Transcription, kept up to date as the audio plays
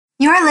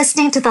You're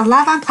listening to the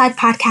Love Unplugged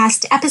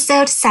podcast,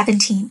 episode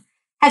 17.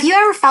 Have you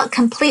ever felt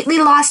completely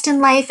lost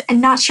in life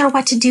and not sure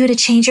what to do to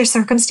change your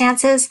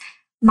circumstances?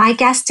 My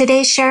guest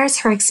today shares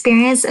her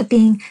experience of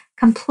being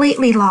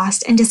completely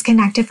lost and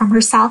disconnected from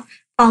herself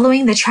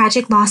following the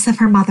tragic loss of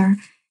her mother.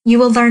 You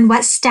will learn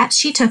what steps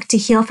she took to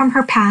heal from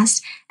her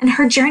past and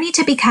her journey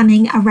to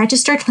becoming a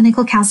registered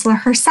clinical counselor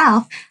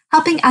herself,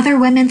 helping other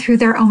women through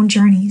their own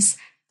journeys.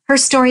 Her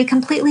story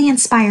completely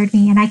inspired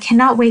me, and I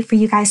cannot wait for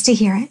you guys to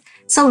hear it.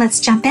 So let's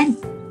jump in.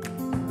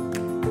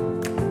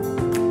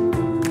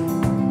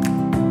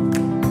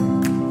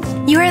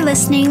 You are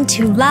listening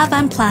to Love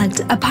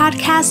Unplugged, a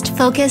podcast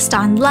focused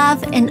on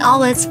love in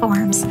all its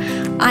forms.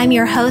 I'm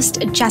your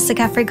host,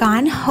 Jessica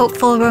Frigon,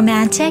 hopeful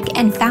romantic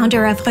and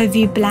founder of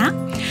Revue Blanc.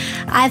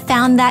 I've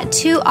found that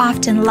too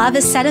often love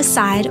is set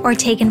aside or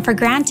taken for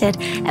granted,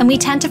 and we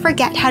tend to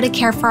forget how to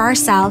care for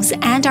ourselves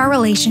and our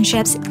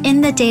relationships in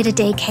the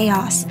day-to-day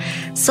chaos.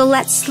 So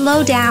let's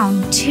slow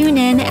down, tune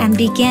in, and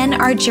begin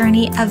our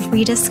journey of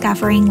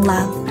rediscovering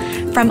love.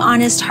 From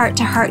honest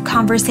heart-to-heart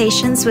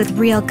conversations with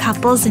real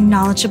couples and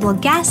knowledgeable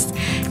guests,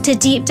 to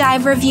deep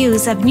dive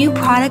reviews of new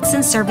products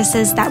and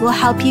services that will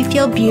help you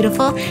feel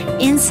beautiful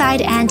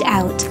inside and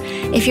out.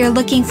 If you're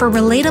looking for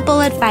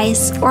relatable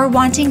advice or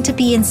wanting to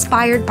be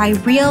inspired by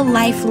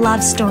real-life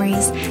love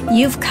stories,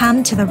 you've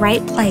come to the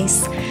right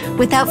place.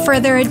 Without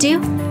further ado,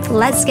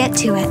 let's get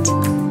to it.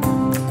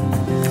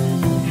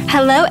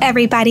 Hello,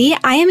 everybody.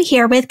 I am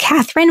here with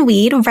Catherine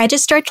Weed,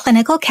 registered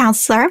clinical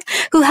counselor,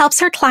 who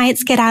helps her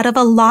clients get out of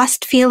a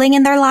lost feeling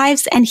in their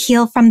lives and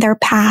heal from their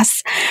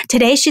past.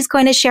 Today, she's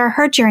going to share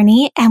her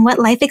journey and what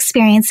life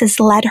experiences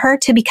led her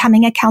to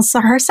becoming a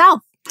counselor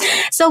herself.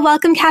 So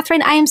welcome,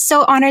 Catherine. I am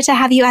so honored to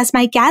have you as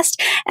my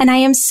guest, and I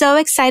am so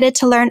excited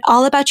to learn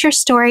all about your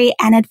story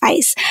and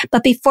advice.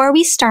 But before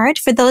we start,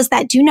 for those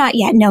that do not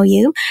yet know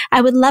you,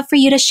 I would love for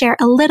you to share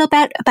a little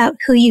bit about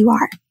who you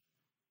are.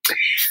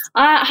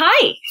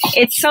 Hi,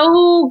 it's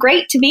so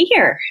great to be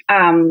here.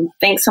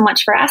 Thanks so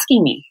much for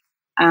asking me.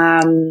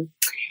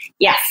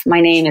 Yes,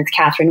 my name is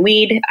Catherine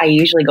Weed. I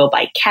usually go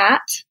by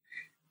Cat.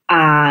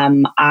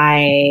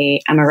 I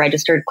am a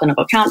registered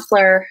clinical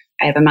counselor.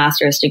 I have a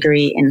master's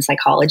degree in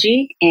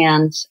psychology,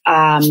 and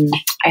I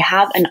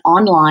have an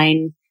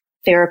online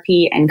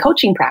therapy and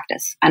coaching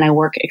practice, and I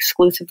work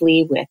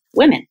exclusively with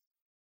women.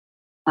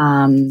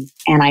 And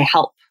I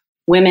help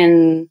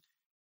women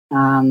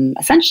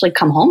essentially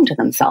come home to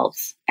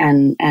themselves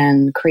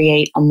and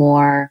create a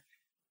more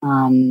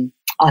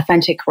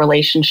authentic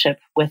relationship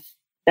with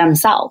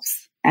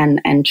themselves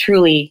and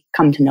truly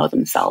come to know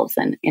themselves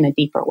in a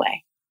deeper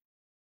way.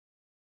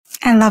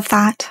 I love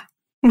that.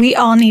 We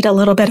all need a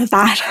little bit of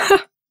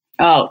that.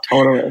 Oh,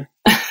 totally.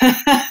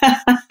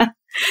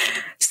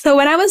 So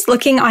when I was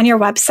looking on your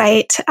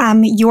website,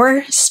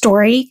 your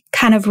story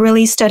kind of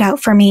really stood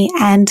out for me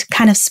and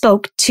kind of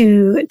spoke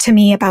to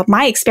me about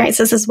my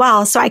experiences as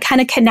well. So I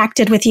kind of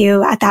connected with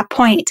you at that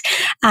point,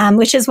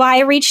 which is why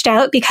I reached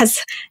out,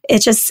 because I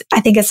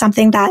think it's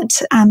something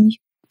that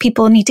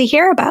people need to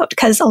hear about,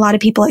 because a lot of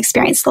people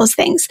experience those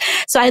things.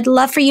 So I'd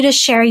love for you to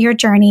share your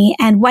journey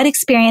and what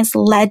experience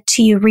led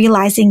to you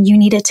realizing you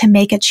needed to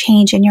make a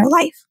change in your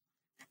life.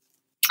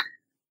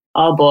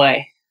 Oh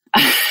boy.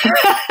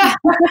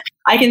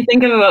 I can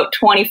think of about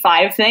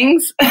 25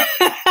 things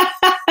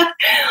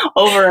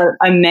over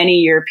a many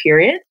year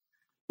period.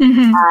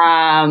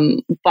 Mm-hmm.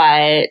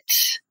 But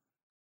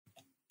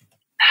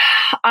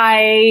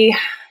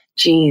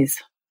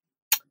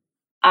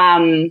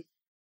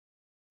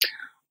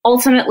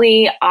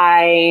ultimately,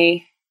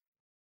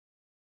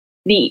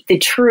 the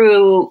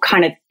true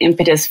kind of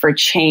impetus for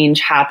change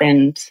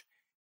happened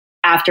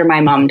after my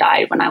mom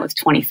died when I was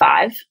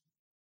 25.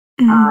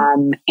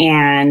 Mm-hmm.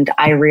 And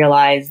I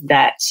realized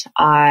that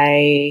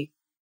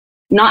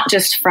not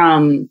just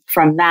from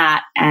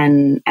that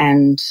and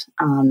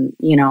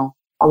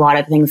a lot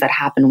of things that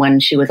happened when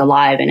she was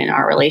alive and in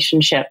our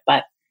relationship,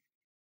 but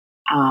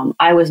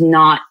I was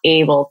not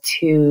able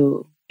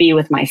to be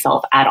with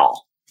myself at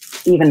all,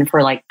 even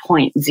for like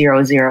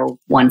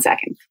 0.001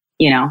 seconds.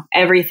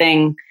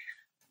 Everything.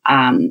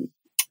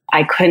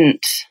 I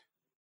couldn't.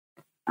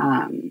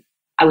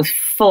 I was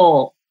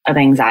full of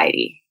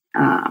anxiety.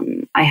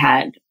 I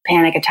had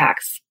panic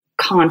attacks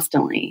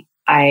constantly.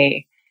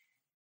 I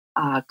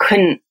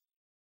couldn't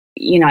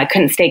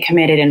stay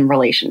committed in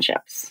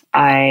relationships.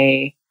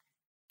 I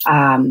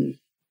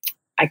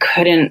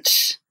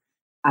couldn't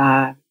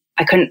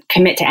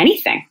commit to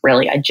anything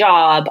really. A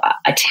job,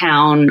 a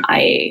town.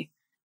 I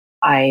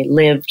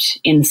lived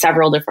in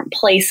several different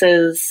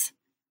places,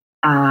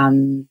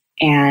 and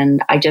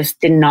I just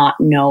did not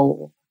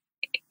know.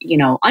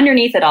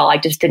 Underneath it all, I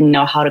just didn't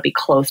know how to be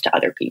close to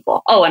other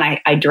people. Oh, and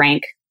I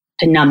drank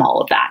to numb all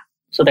of that.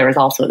 So there was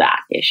also that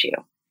issue.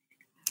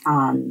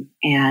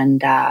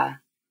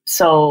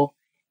 So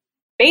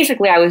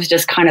basically I was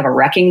just kind of a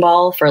wrecking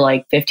ball for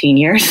like 15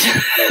 years.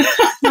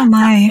 Oh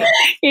my.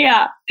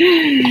 Yeah.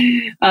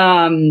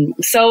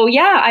 So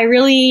yeah,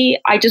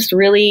 I just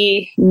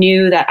really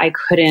knew that I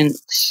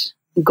couldn't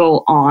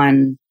go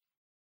on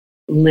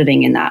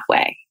living in that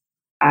way.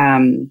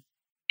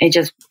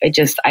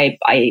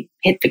 I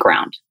hit the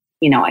ground.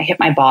 I hit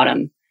my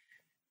bottom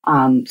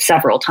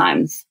several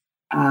times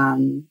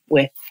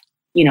with,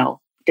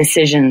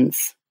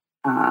 decisions,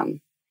 and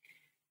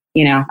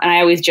I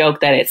always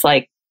joke that it's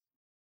like,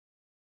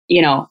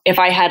 if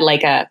I had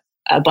like a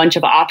bunch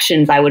of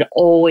options, I would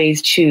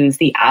always choose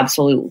the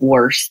absolute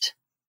worst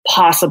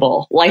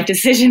possible life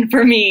decision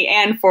for me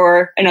and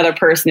for another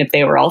person if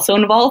they were also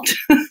involved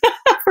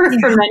for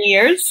many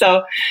years.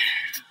 So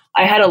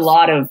I had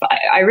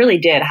I really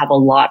did have a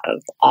lot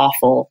of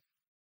awful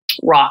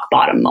rock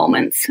bottom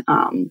moments,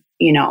 and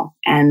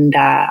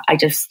I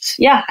just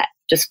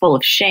full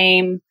of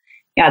shame.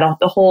 Yeah,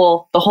 the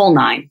whole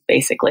nine,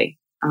 basically.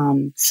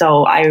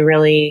 So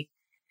I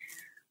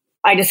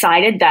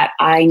decided that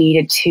I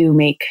needed to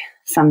make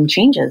some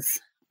changes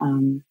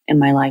in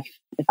my life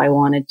if I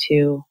wanted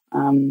to,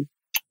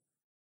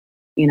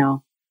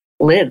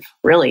 live,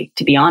 really,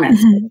 to be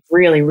honest. Mm-hmm.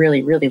 Really,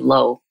 really, really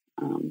low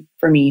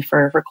for me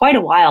for quite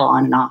a while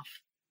on and off.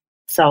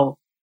 So,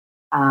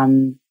 that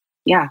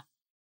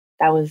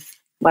was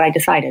what I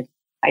decided.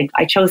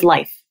 I chose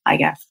life, I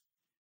guess.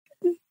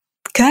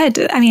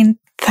 Good. I mean,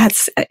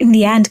 that's in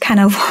the end kind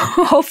of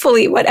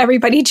hopefully what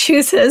everybody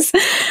chooses.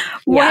 Yeah.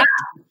 What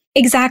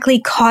exactly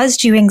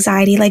caused you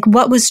anxiety? Like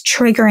what was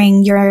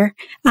triggering your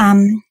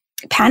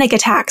panic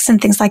attacks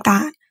and things like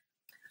that?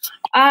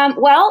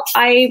 Well,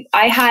 I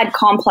had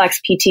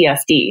complex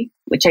PTSD,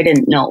 which I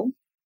didn't know.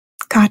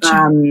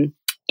 Gotcha.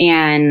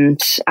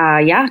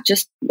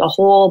 Just a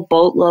whole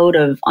boatload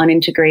of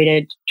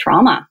unintegrated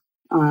trauma.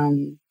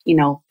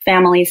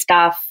 Family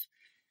stuff.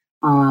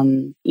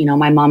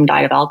 My mom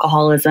died of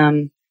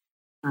alcoholism.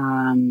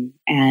 And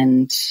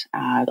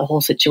the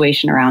whole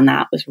situation around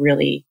that was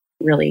really,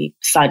 really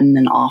sudden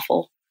and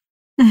awful.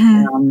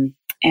 Mm-hmm.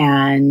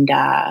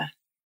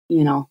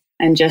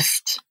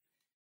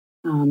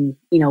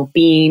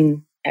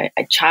 Being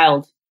a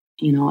child,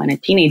 and a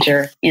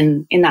teenager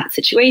in that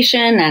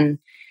situation. And,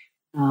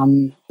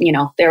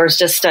 there was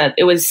just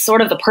it was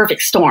sort of the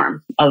perfect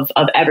storm of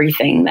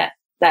everything that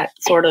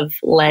sort of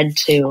led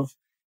to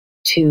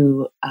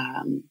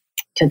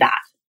that.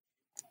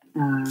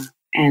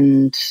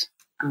 And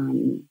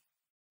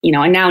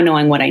now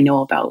knowing what I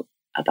know about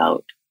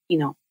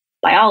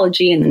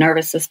biology and the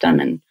nervous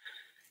system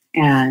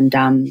and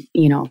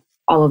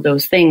all of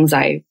those things,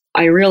 I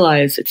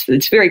realize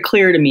it's very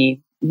clear to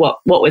me what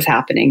was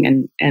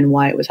happening and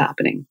why it was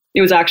happening.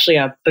 It was actually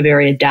a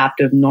very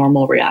adaptive,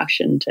 normal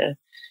reaction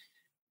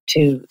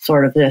to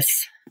sort of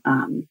this,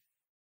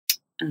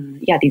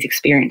 these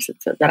experiences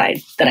that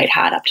I'd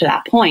had up to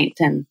that point.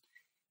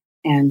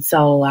 And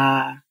so,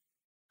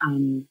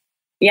 and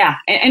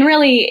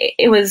really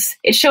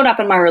it showed up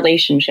in my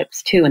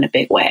relationships too, in a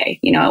big way.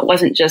 It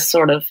wasn't just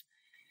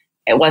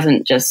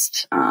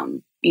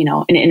an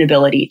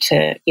inability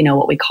to,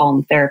 what we call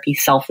in therapy,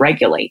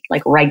 self-regulate,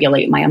 like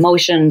regulate my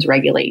emotions,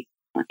 regulate,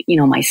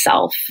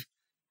 myself.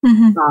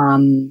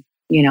 Mm-hmm.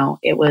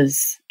 It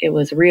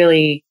was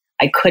really,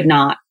 I could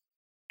not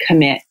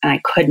commit and I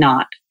could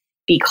not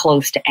be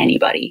close to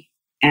anybody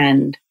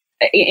and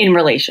in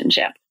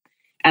relationship.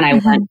 And I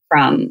went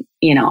from,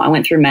 I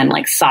went through men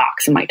like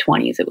socks in my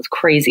 20s. It was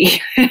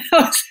crazy.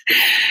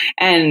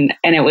 And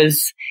it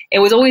was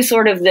always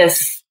sort of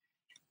this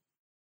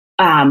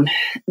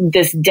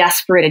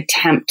desperate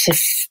attempt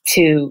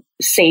to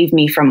save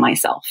me from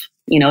myself.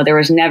 There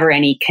was never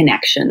any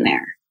connection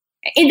there.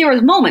 And there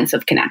was moments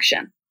of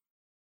connection,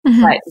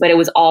 but it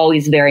was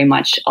always very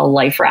much a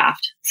life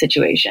raft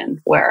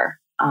situation where,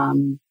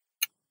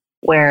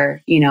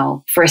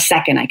 for a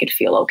second I could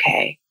feel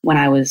okay when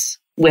I was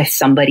with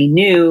somebody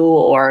new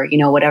or,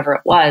 whatever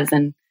it was.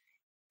 And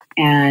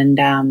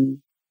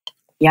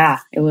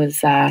it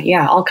was,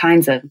 all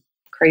kinds of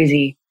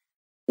crazy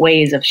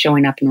ways of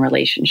showing up in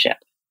relationship.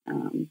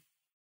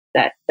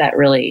 That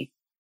really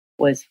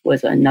was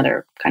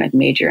another kind of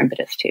major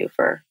impetus too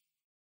for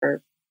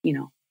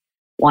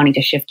wanting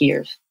to shift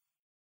gears.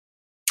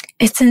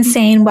 It's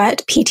insane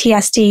what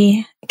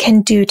PTSD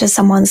can do to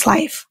someone's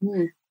life.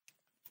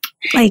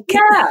 Like,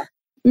 yeah.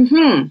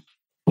 Mm-hmm.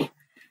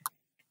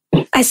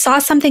 I saw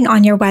something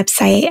on your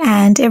website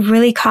and it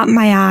really caught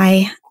my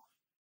eye.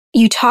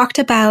 You talked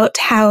about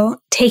how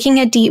taking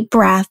a deep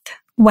breath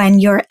when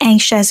you're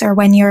anxious or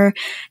when you're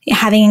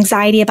having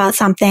anxiety about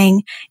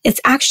something,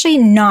 it's actually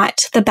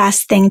not the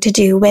best thing to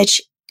do,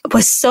 which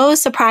was so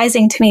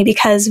surprising to me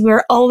because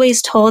we're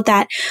always told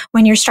that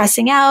when you're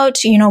stressing out,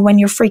 when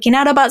you're freaking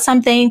out about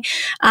something,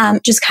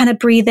 just kind of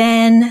breathe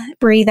in,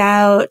 breathe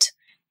out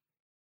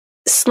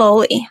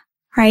slowly.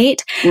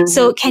 Right? Mm-hmm.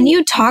 So can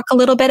you talk a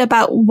little bit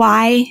about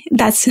why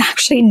that's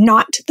actually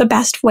not the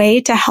best way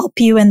to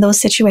help you in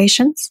those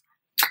situations?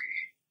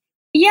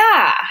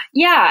 Yeah.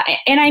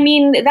 And I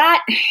mean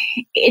that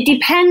it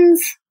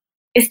depends.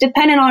 It's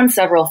dependent on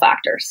several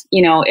factors.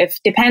 It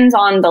depends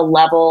on the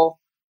level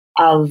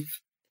of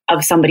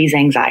somebody's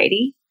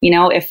anxiety.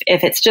 If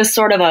it's just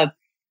sort of a,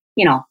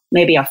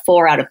 maybe a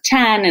 4 out of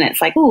 10 and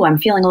it's like, ooh, I'm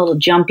feeling a little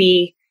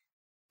jumpy,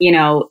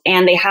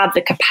 and they have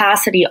the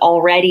capacity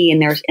already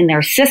in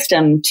their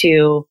system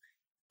to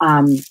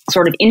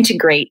sort of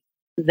integrate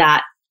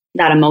that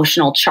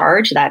emotional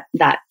charge,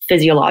 that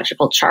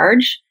physiological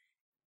charge,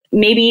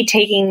 maybe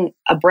taking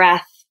a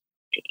breath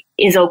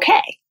is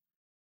okay.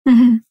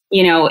 Mm-hmm.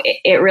 You know,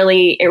 it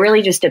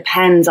really just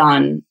depends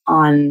on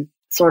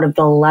sort of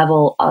the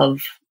level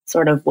of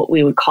sort of what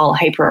we would call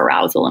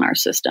hyperarousal in our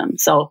system.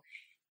 So,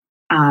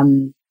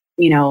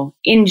 you know,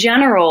 in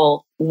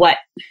general, what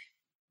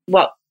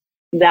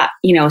that,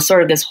 you know,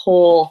 sort of this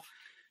whole,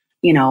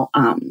 you know,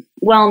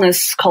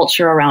 wellness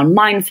culture around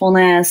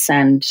mindfulness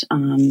and,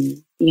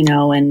 you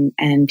know,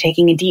 and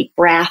taking a deep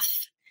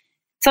breath.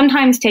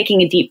 Sometimes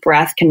taking a deep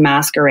breath can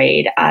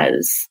masquerade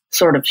as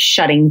sort of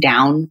shutting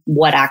down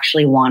what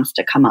actually wants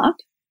to come up.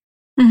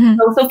 Mm-hmm.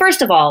 So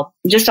first of all,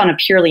 just on a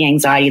purely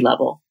anxiety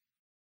level,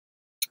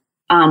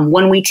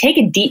 when we take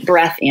a deep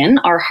breath in,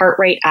 our heart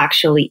rate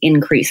actually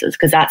increases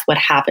because that's what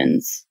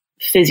happens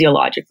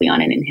physiologically on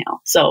an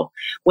inhale. So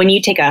when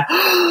you take a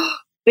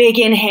big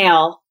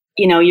inhale,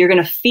 you know, you're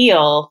going to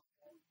feel,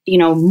 you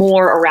know,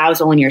 more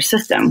arousal in your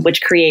system,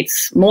 which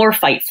creates more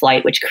fight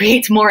flight, which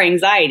creates more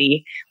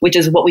anxiety, which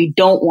is what we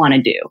don't want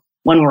to do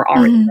when we're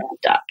already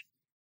ramped up.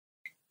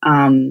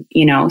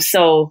 You know,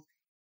 so,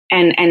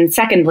 and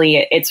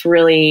secondly, it's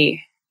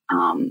really,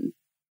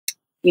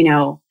 you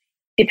know,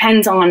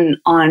 depends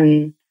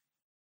on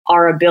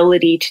our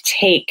ability to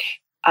take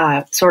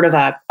sort of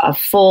a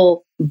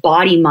full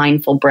body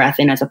mindful breath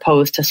in as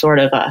opposed to sort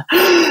of a,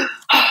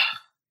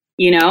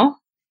 you know,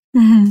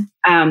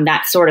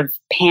 that sort of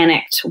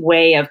panicked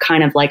way of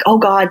kind of like, oh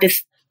God,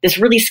 this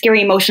really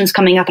scary emotion's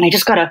coming up and I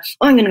just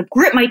I'm going to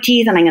grit my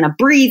teeth and I'm going to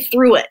breathe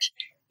through it.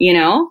 You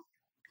know,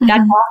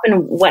 that's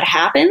often what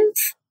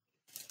happens.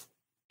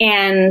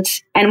 And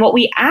what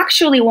we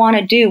actually want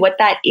to do, what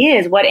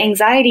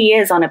anxiety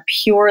is on a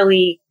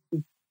purely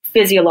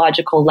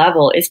physiological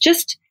level is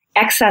just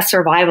excess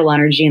survival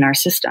energy in our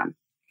system.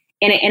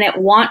 And it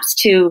wants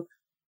to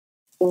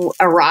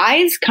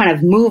arise, kind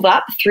of move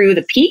up through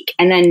the peak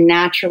and then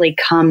naturally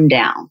come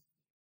down.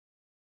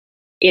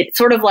 It's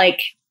sort of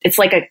like, it's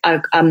like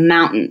a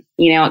mountain,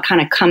 you know, it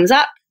kind of comes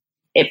up,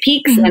 it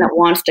peaks and it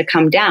wants to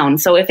come down.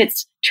 So if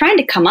it's trying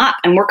to come up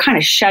and we're kind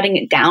of shutting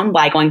it down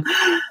by going,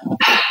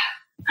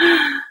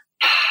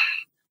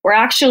 we're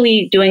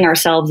actually doing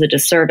ourselves a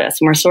disservice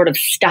and we're sort of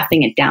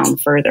stuffing it down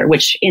further,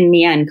 which in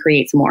the end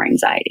creates more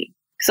anxiety.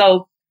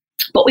 So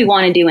what we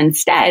want to do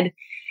instead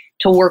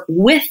to work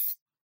with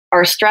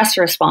our stress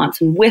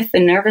response and with the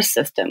nervous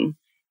system,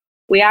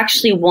 we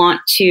actually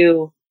want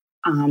to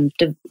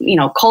you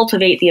know,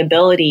 cultivate the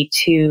ability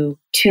to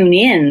tune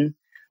in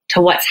to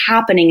what's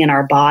happening in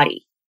our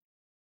body.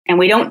 And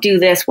we don't do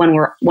this when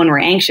we're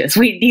anxious.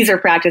 These are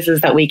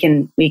practices that we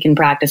can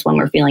practice when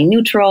we're feeling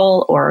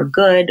neutral or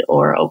good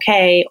or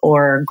okay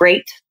or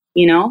great,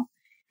 you know,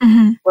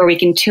 where we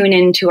can tune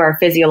into our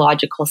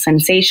physiological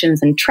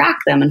sensations and track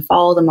them and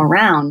follow them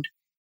around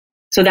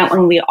so that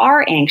when we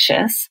are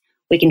anxious,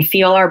 we can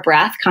feel our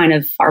breath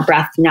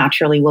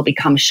naturally will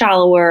become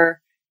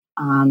shallower.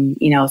 You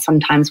know,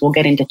 sometimes we'll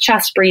get into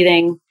chest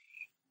breathing.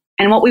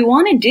 And what we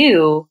want to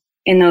do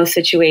in those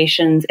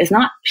situations is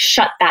not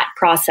shut that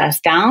process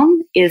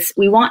down, is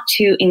we want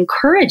to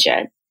encourage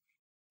it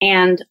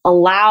and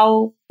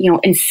allow, you know,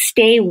 and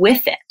stay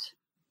with it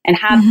and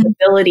have the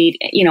ability,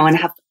 you know, and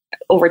have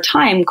over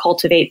time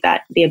cultivate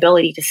the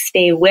ability to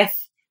stay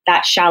with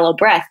that shallow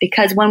breath.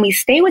 Because when we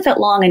stay with it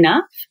long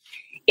enough,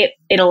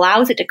 it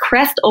allows it to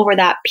crest over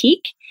that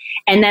peak.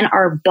 And then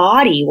our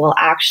body will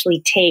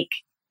actually take,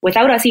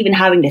 without us even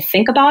having to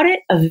think about it,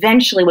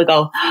 eventually we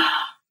go,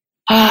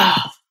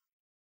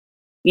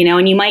 you know,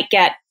 and you might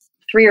get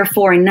 3 or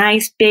 4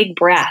 nice big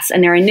breaths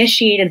and they're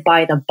initiated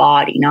by the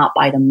body, not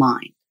by the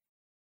mind.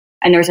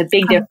 And there's a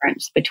big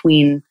difference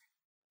between,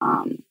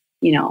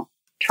 you know,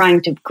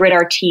 trying to grit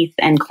our teeth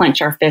and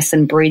clench our fists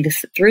and breathe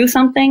through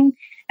something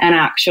and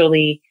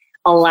actually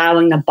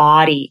allowing the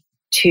body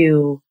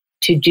to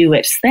do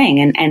its thing.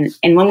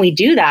 And when we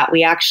do that,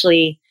 we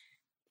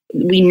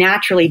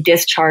naturally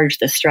discharge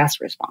the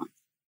stress response.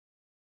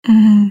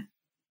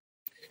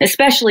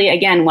 Especially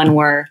again, when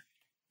we're,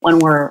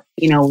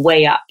 you know,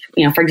 way up,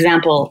 you know, for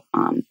example,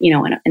 you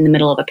know, in the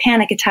middle of a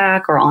panic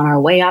attack or on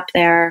our way up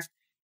there,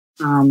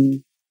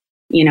 you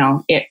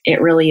know,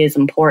 it really is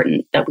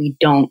important that we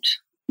don't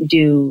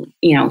do,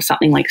 you know,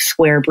 something like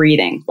square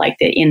breathing, like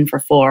the in for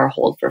 4,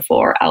 hold for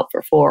 4, out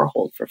for 4,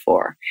 hold for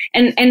 4.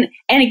 And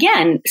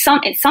again,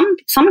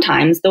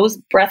 sometimes those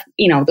breath,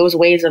 you know, those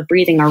ways of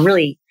breathing are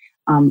really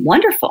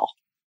wonderful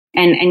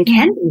and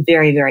can be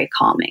very, very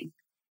calming.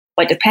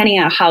 But depending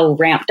on how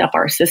ramped up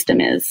our system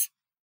is,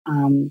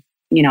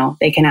 you know,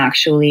 they can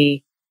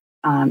actually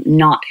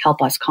not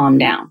help us calm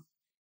down.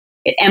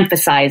 It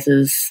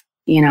emphasizes,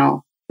 you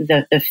know,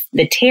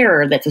 the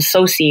terror that's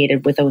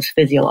associated with those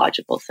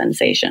physiological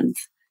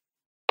sensations.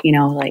 You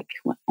know, like,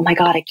 oh my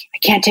God, I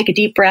can't take a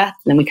deep breath.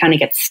 And then we kind of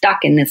get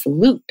stuck in this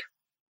loop,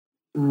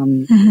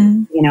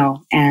 you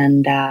know,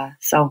 and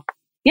so,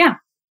 yeah,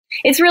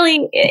 it's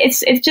really,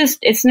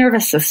 it's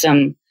nervous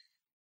system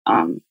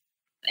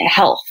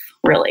health,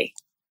 really.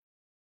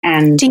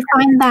 And do you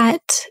find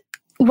that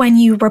when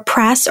you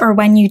repress or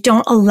when you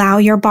don't allow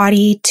your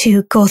body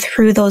to go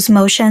through those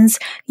emotions,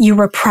 you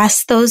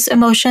repress those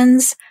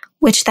emotions,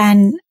 which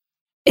then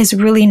is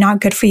really not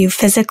good for you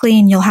physically,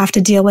 and you'll have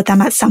to deal with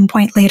them at some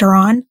point later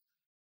on.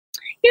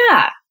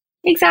 Yeah,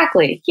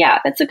 exactly. Yeah,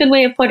 that's a good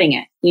way of putting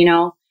it. You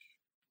know,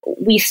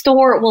 we'll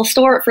store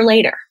it for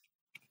later.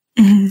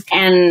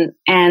 Mm-hmm.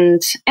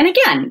 And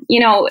again, you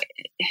know,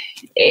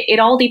 it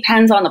all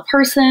depends on the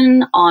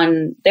person,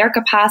 on their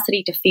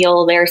capacity to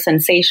feel their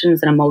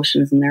sensations and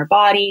emotions in their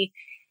body,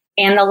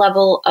 and the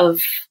level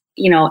of,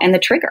 you know, and the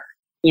trigger,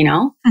 you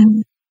know,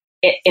 mm-hmm.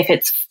 If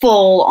it's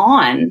full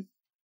on,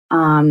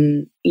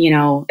 you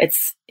know,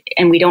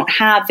 and we don't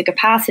have the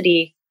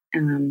capacity,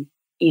 you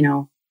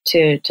know,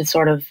 to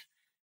sort of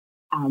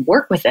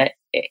work with it,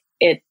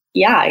 it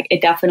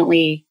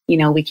definitely, you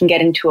know, we can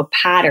get into a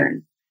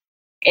pattern.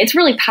 It's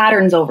really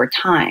patterns over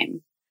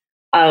time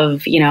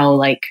of, you know,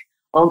 like,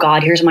 oh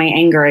God, here's my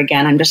anger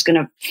again. I'm just going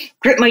to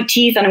grit my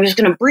teeth and I'm just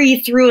going to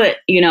breathe through it,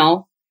 you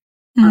know?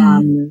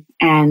 Mm-hmm.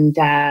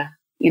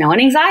 You know,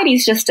 and anxiety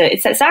is just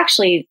it's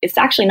actually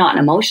not an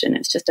emotion.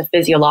 It's just a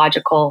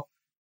physiological,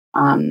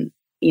 you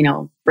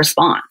know,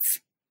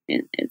 response.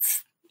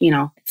 It's, you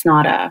know, it's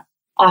not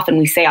often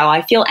we say, oh,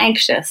 I feel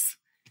anxious,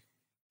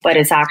 but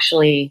it's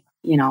actually,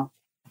 you know,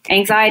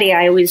 anxiety,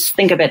 I always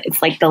think of it,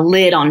 it's like the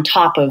lid on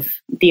top of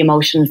the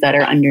emotions that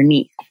are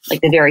underneath,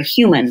 like the very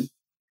human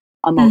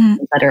emotions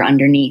mm-hmm. that are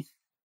underneath,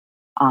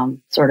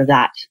 sort of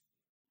that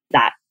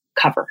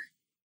cover.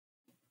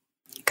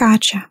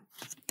 Gotcha.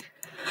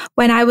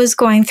 When I was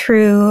going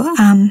through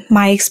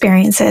my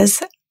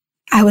experiences,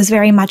 I was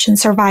very much in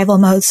survival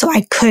mode, so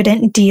I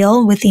couldn't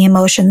deal with the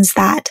emotions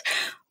that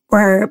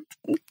were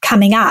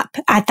coming up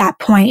at that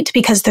point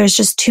because there's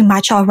just too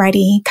much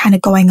already kind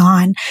of going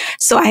on.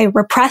 So I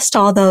repressed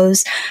all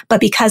those, but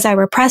because I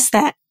repressed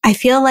that, I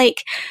feel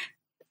like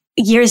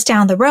years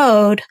down the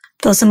road,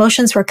 those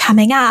emotions were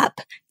coming up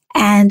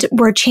and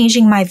were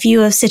changing my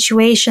view of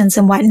situations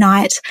and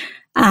whatnot.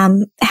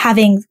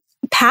 Having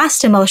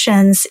past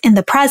emotions in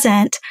the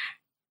present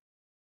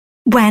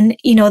when,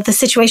 you know, the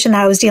situation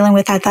that I was dealing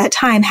with at that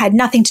time had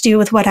nothing to do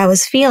with what I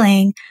was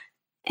feeling.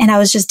 And I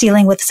was just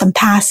dealing with some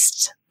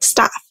past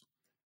stuff.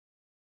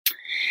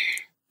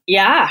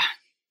 Yeah.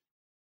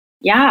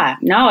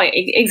 No,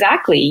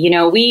 exactly. You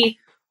know,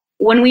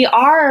 when we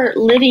are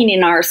living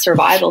in our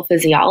survival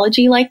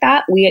physiology like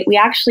that, we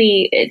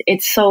actually,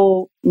 it's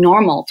so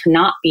normal to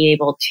not be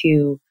able to,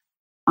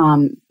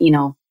 you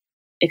know,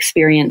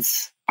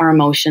 experience our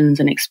emotions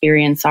and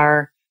experience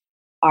our,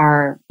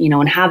 you know,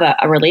 and have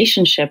a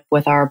relationship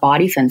with our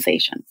body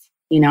sensations,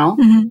 you know?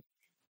 Mm-hmm.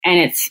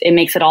 And it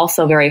makes it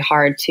also very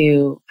hard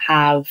to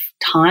have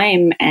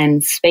time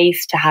and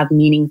space to have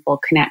meaningful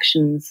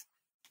connections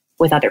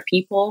with other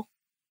people,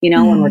 you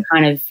know, when we're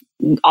kind of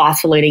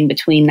oscillating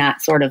between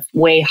that sort of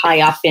way high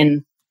up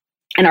in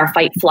our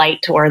fight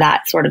flight or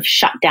that sort of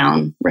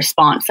shutdown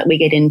response that we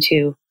get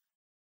into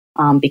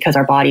because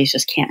our bodies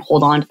just can't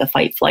hold on to the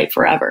fight flight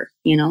forever,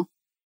 you know?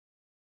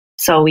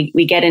 So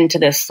we get into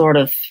this sort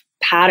of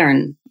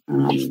pattern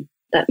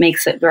that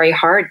makes it very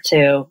hard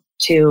to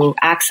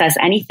access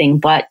anything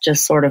but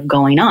just sort of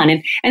going on.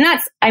 And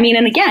that's, I mean,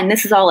 and again,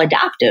 this is all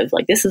adaptive.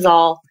 Like this is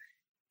all,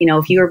 you know,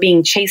 if you were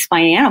being chased by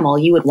an animal,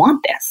 you would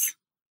want this.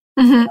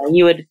 Mm-hmm.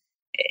 You would,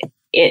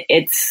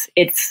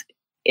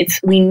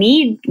 we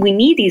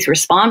need these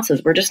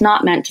responses. We're just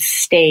not meant to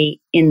stay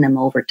in them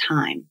over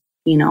time.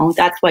 You know,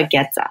 that's what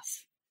gets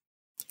us.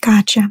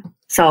 Gotcha.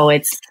 So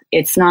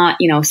it's not,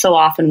 you know, so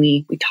often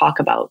we talk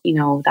about, you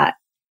know, that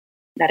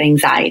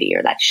anxiety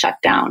or that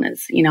shutdown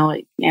is, you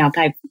know,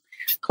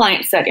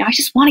 client said, I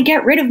just want to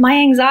get rid of my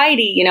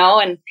anxiety, you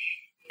know,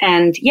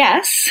 and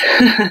yes,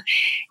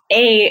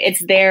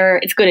 it's there.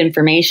 It's good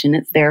information.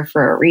 It's there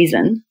for a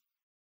reason.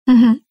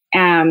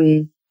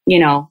 Mm-hmm. You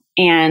know,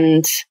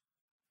 and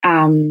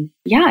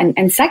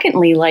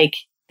secondly, like,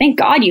 thank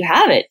God you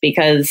have it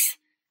because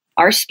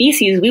our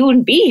species, we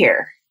wouldn't be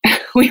here.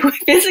 We would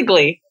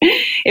physically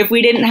if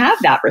we didn't have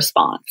that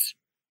response,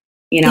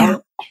 you know. Yeah.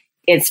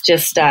 It's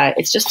just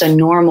a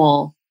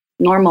normal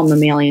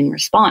mammalian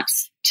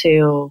response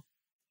to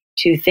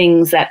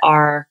things that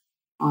are,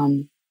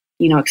 you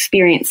know,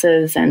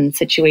 experiences and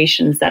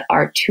situations that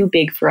are too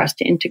big for us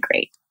to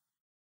integrate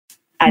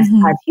as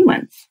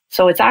humans.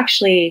 So it's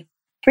actually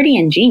pretty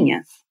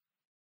ingenious.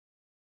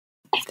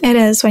 It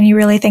is when you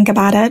really think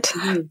about it.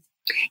 Mm-hmm.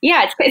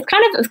 Yeah, it's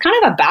kind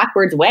of a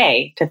backwards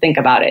way to think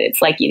about it.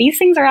 It's like these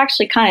things are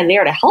actually kind of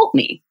there to help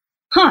me,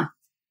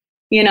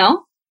 you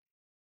know?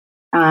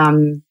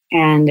 And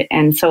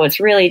so it's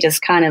really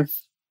just kind of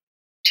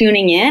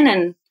tuning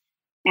in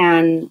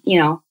and you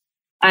know,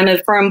 I'm a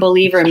firm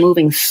believer in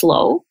moving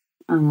slow,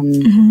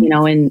 you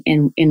know,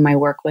 in my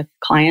work with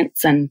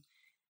clients and,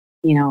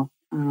 you know,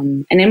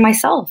 and in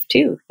myself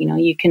too. You know,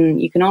 you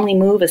can only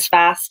move as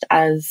fast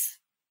as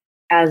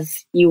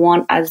you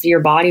want, as your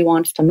body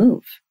wants to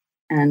move.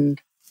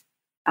 And,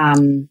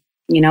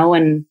 you know,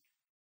 and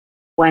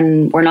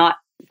when we're not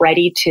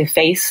ready to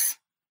face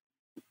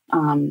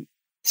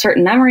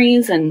certain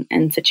memories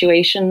and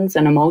situations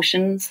and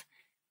emotions,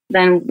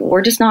 then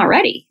we're just not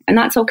ready, and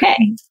that's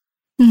okay.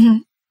 Mm-hmm.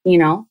 You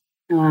know,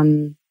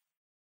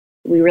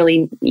 we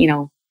really, you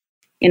know,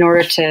 in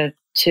order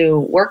to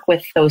work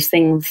with those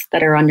things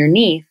that are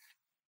underneath,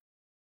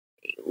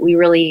 we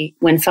really,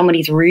 when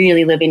somebody's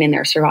really living in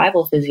their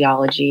survival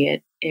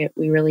physiology,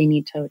 we really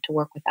need to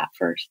work with that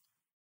first.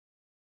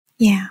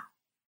 Yeah.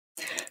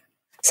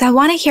 So I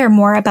want to hear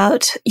more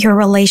about your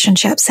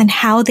relationships and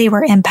how they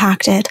were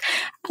impacted.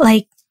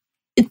 Like,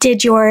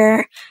 did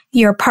your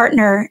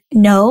partner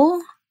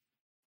know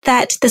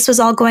that this was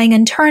all going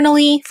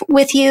internally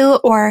with you,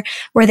 or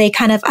were they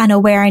kind of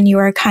unaware and you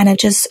were kind of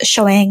just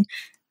showing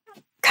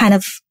kind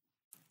of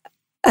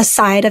a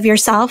side of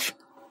yourself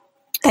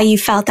that you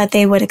felt that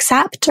they would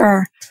accept?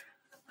 Or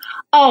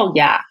oh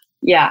yeah,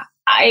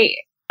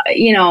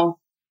 you know,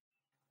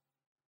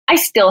 I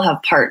still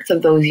have parts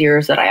of those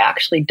years that I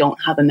actually don't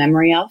have a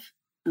memory of,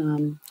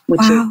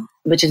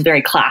 which is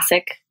very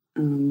classic.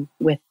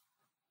 With,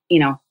 you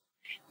know,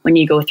 when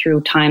you go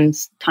through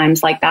times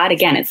like that,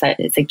 again,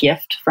 it's a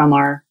gift from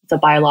it's a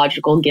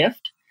biological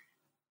gift,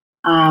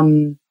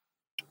 and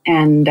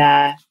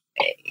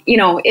you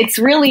know, it's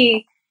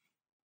really,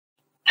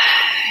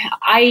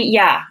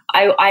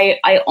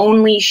 I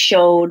only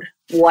showed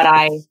what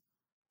I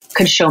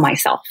could show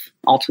myself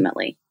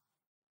ultimately,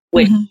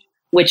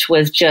 which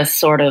was just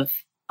sort of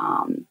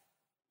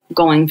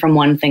going from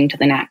one thing to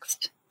the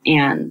next,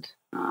 and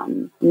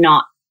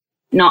not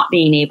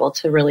being able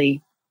to really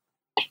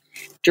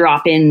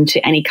drop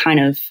into any kind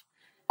of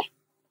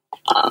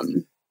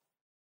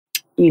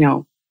you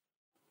know,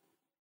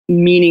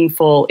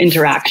 meaningful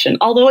interaction.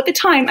 Although at the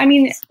time, I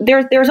mean,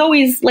 there's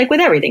always, like with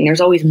everything,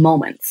 there's always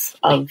moments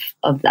of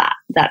that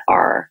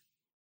were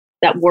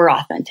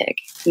authentic,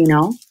 you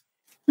know.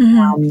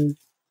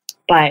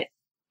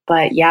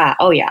 But yeah,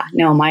 oh yeah,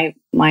 no, my,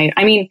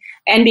 I mean,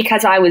 and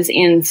because I was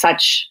in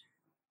such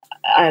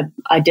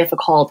a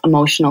difficult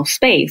emotional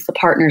space, the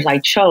partners I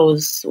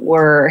chose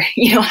were,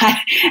 you know,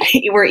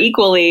 were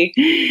equally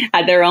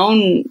had their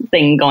own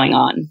thing going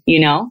on, you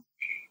know.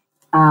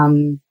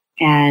 And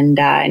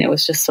it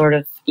was just sort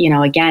of, you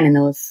know, again, in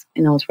those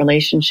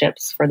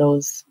relationships for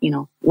those, you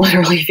know,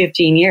 literally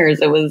 15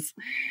 years, it was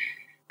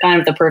kind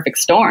of the perfect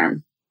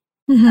storm.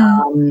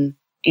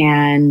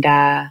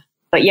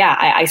 But yeah,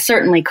 I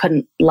certainly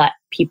couldn't let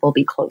people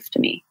be close to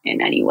me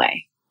in any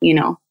way, you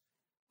know.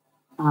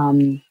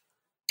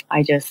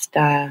 I just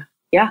thought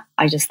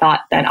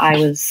that I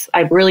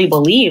really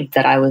believed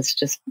that I was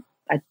just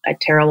a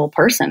terrible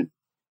person.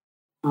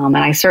 And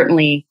I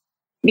certainly,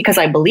 because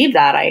I believed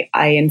that, I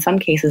in some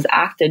cases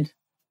acted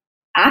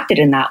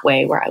in that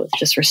way, where I was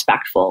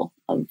disrespectful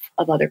of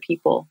other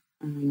people,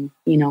 you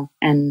know,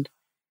 and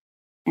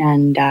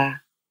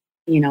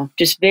you know,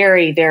 just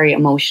very, very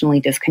emotionally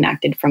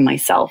disconnected from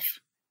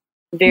myself,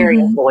 very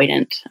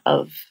avoidant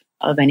of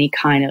any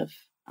kind of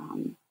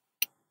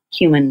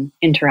human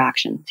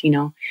interactions, you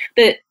know.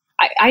 But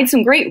I had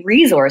some great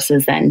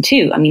resources then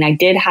too. I mean, I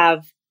did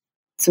have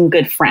some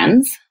good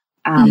friends.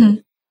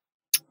 I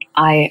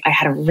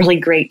had a really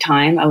great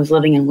time. I was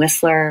living in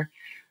Whistler.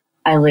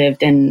 I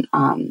lived in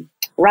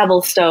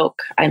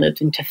Revelstoke. I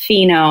lived in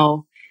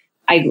Tofino.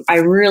 I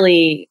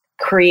really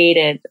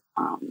created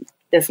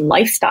this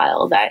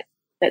lifestyle that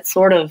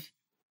sort of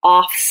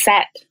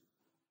offset,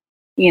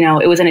 you know,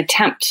 it was an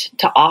attempt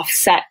to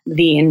offset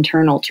the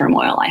internal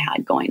turmoil I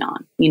had going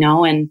on, you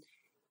know, and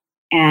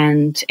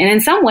in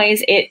some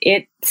ways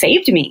it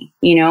saved me,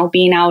 you know,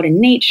 being out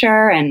in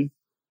nature and,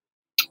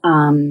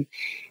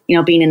 you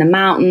know, being in the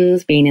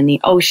mountains, being in the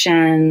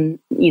ocean,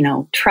 you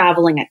know,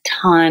 traveling a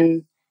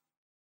ton.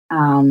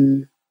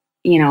 You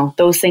know,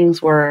 those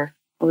things were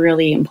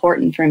really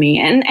important for me,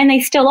 and they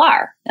still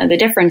are. The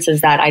difference is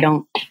that I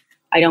don't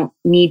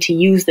need to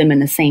use them in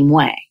the same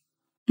way.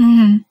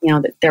 You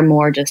know, that they're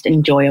more just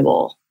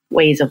enjoyable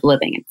ways of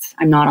living.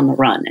 I'm not on the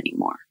run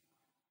anymore.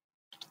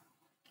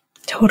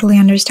 Totally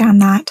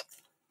understand that.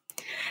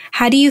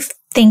 How do you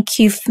think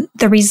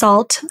the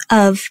result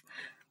of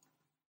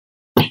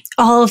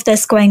all of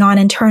this going on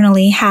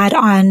internally had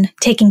on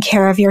taking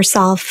care of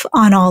yourself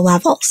on all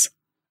levels?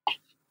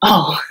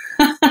 Oh,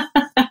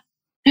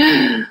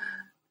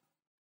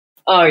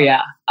 oh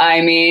yeah.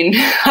 I mean,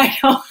 I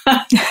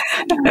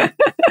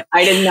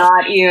did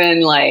not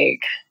even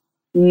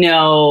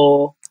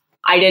know.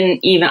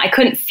 I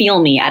couldn't feel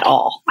me at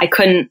all. I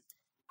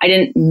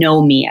didn't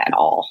know me at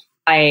all.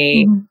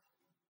 I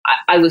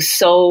was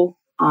so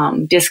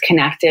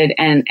disconnected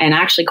and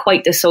actually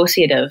quite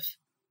dissociative,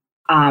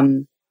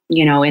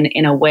 you know,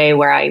 in a way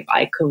where I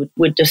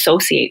would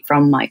dissociate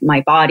from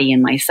my body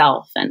and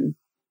myself. And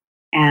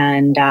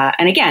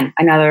again,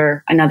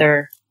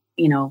 another,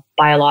 you know,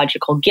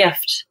 biological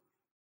gift.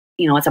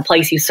 You know, it's a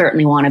place you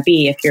certainly want to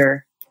be if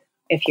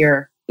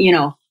you're, you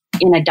know,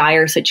 in a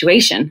dire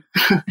situation,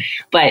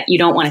 but you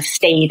don't want to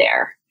stay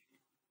there.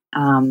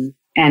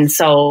 And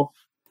so,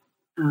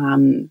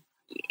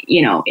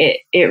 you know,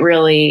 it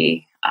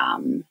really,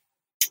 I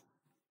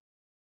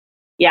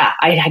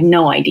had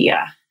no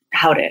idea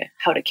how to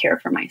care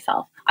for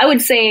myself. I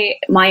would say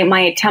my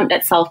attempt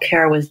at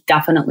self-care was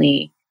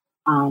definitely,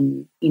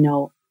 you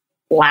know,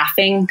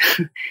 laughing,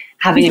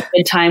 having a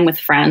good time with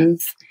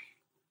friends,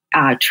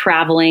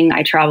 traveling.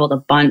 I traveled a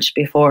bunch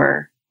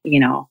before,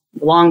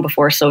 long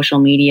before social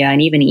media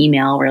and even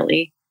email,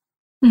 really.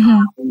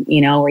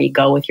 Where you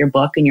go with your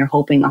book and you're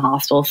hoping the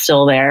hostel's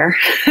still there.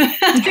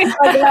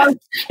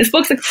 This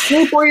book's like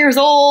 4 years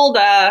old.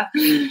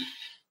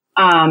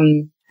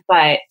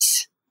 But,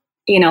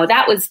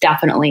 that was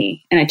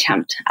definitely an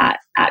attempt at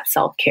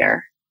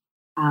self-care.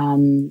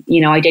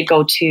 I did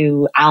go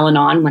to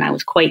Al-Anon when I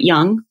was quite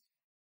young,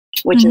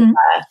 which is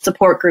a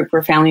support group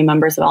for family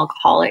members of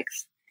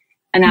alcoholics.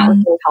 And that was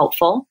really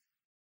helpful.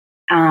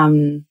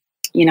 I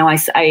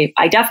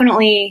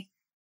definitely,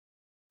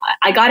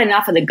 I got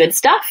enough of the good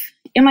stuff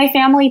in my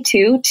family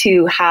too,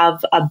 to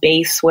have a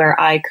base where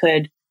I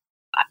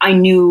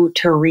knew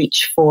to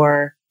reach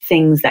for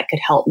things that could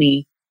help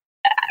me,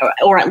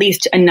 or at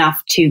least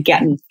enough to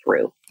get me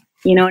through,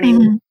 you know what I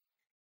mean?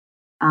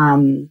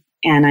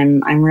 And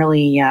I'm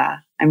really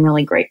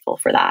grateful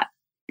for that.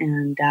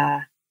 And,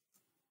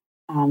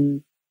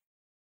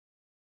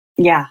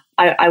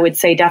 I would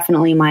say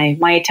definitely my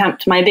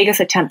biggest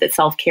attempt at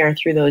self-care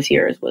through those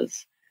years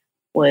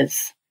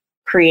was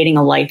creating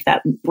a life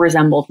that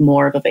resembled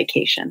more of a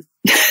vacation.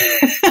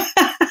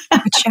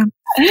 Gotcha.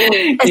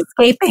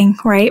 Escaping,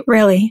 right?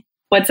 Really?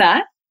 What's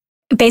that?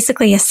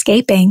 Basically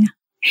escaping.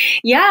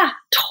 Yeah,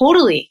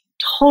 totally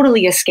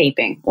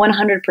escaping,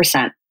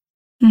 100%.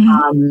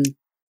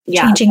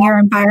 Changing your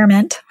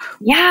environment.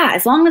 Yeah,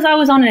 as long as I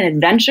was on an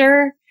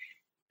adventure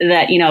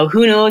that,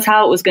 who knows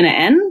how it was going to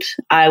end,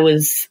 I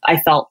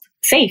felt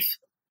safe,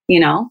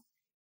 and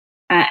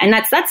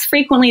that's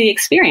frequently the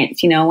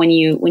experience,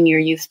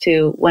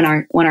 when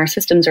our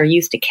systems are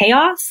used to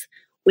chaos,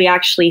 we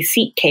actually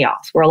seek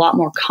chaos. We're a lot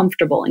more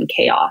comfortable in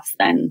chaos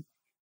than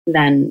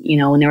when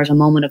there was a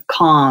moment of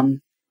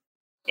calm.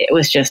 It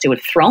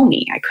would throw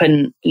me. I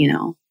couldn't,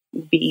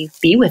 be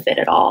with it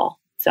at all.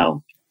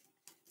 So,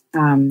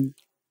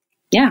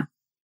 yeah.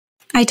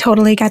 I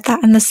totally get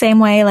that. In the same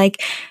way,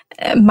 like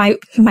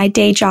my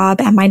day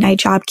job and my night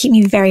job keep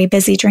me very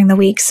busy during the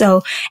week.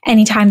 So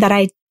anytime that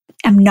I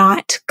am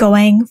not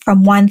going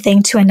from one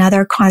thing to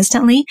another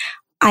constantly,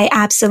 I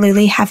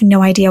absolutely have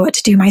no idea what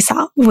to do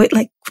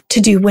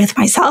with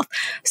myself.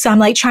 So I'm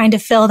like trying to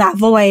fill that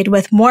void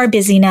with more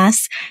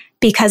busyness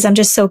because I'm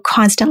just so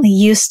constantly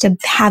used to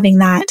having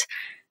that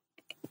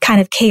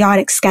kind of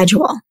chaotic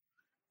schedule.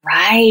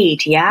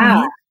 Right.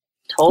 Yeah. Right?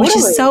 Totally. Which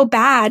is so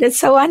bad. It's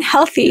so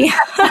unhealthy.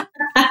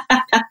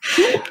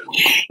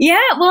 Yeah.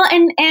 Well,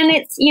 and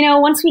it's,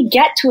 once we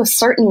get to a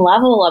certain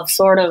level of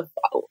sort of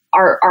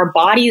our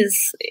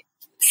body's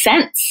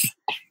sense,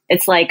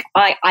 it's like,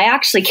 I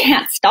actually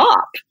can't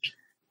stop.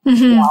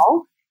 And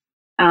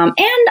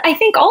I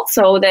think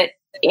also that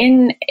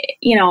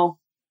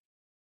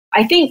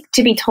I think,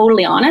 to be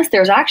totally honest,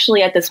 there's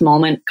actually at this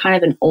moment kind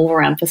of an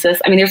overemphasis.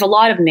 I mean, there's a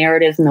lot of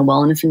narratives in the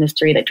wellness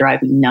industry that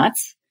drive me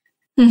nuts.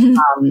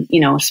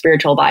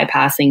 Spiritual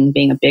bypassing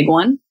being a big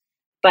one.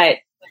 But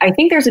I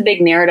think there's a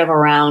big narrative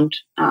around,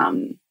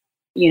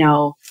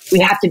 we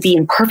have to be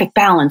in perfect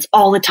balance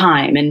all the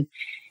time and,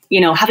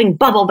 having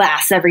bubble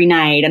baths every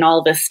night and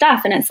all this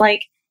stuff. And it's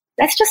like,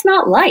 that's just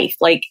not life.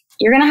 Like,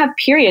 you're going to have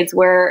periods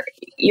where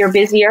you're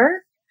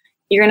busier.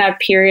 You're going to have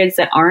periods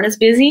that aren't as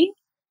busy.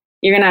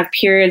 You're going to have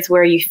periods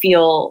where you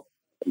feel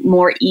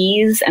more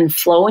ease and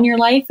flow in your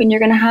life. And you're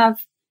going to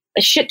have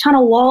a shit ton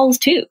of walls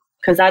too,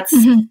 because that's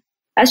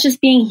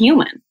just being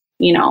human,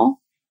 and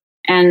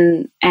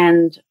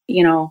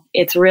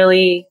it's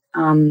really,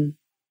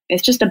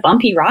 it's just a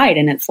bumpy ride,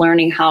 and it's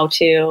learning how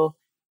to,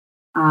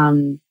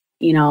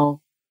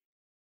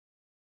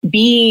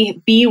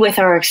 be with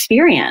our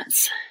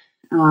experience,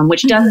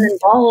 which doesn't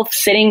involve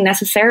sitting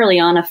necessarily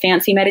on a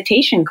fancy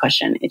meditation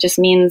cushion. It just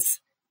means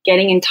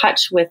getting in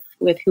touch with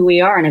who we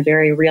are in a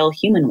very real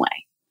human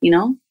way,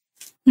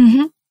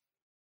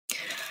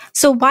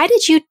 So what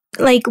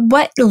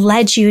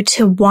led you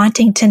to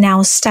wanting to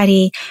now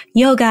study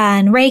yoga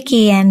and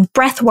Reiki and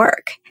breath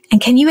work?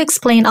 And can you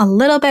explain a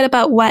little bit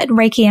about what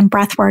Reiki and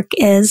breath work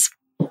is?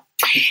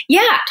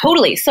 Yeah,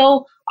 totally.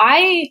 So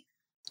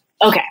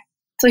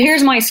so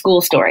here's my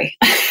school story.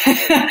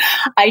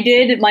 I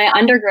did my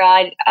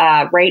undergrad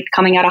right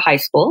coming out of high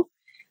school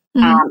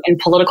in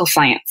political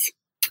science.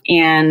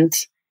 And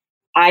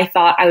I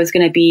thought I was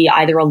going to be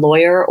either a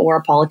lawyer or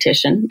a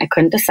politician. I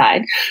couldn't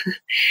decide.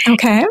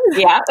 Okay.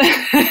 Yeah.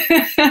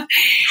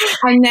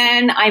 And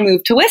then I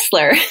moved to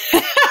Whistler. And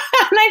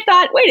I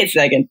thought, wait a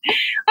second.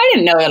 I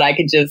didn't know that I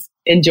could just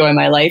enjoy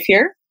my life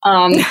here.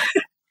 That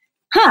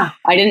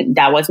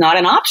was not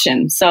an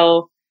option.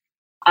 So,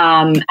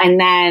 and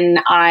then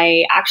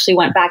I actually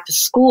went back to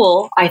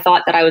school. I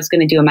thought that I was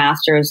going to do a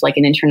master's like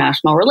in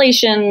international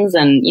relations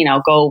and,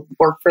 go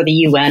work for the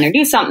UN or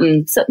do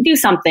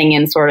something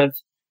and sort of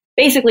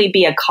basically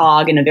be a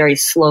cog in a very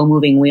slow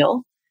moving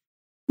wheel.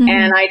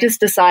 And I just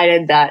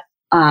decided that,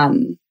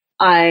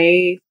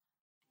 I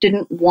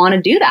didn't want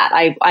to do that.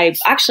 I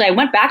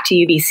went back to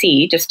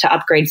UBC just to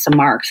upgrade some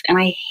marks, and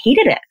I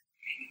hated it.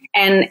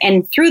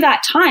 And through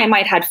that time,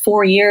 I'd had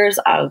 4 years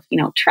of,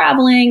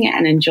 traveling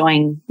and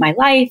enjoying my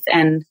life.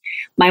 And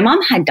my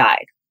mom had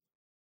died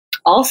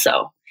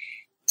also.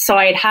 So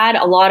I'd had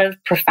a lot of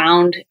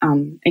profound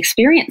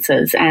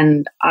experiences.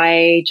 And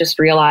I just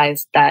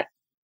realized that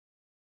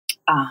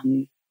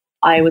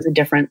I was a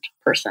different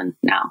person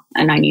now.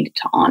 And I needed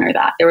to honor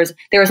that. There was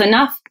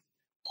enough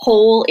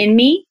hole in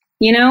me,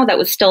 that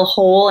was still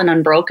whole and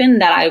unbroken,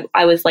 that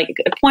I was like,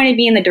 it pointed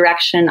me in the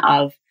direction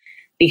of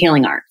the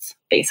healing arts,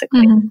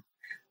 basically. Mm-hmm.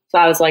 So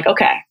I was like,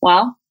 okay,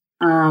 well,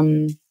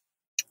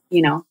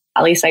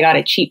 at least I got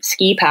a cheap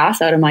ski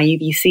pass out of my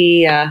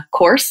UBC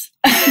course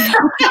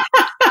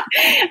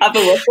up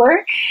in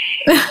Whistler.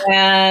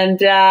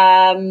 And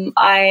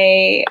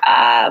I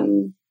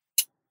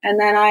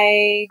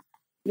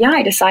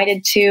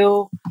decided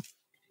to,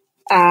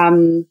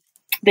 the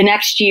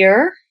next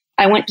year,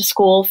 I went to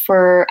school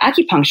for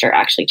acupuncture,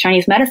 actually,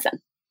 Chinese medicine.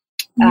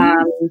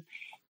 Mm-hmm.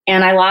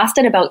 And I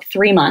lasted about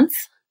 3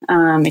 months.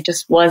 It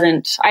just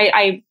wasn't,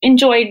 I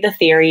enjoyed the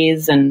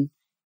theories and,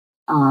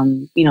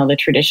 the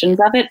traditions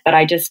of it, but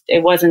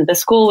it wasn't, the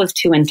school was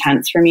too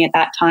intense for me at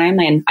that time.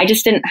 And I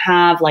just didn't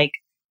have like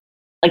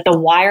the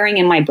wiring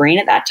in my brain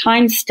at that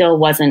time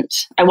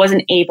I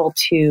wasn't able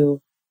to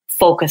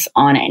focus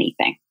on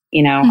anything,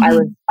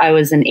 Mm-hmm. I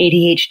was an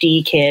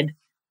ADHD kid,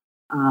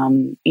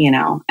 and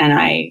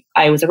I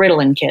was a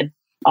Ritalin kid.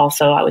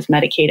 Also, I was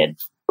medicated.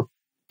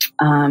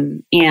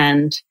 And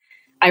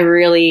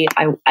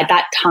at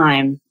that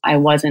time,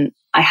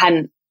 I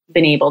hadn't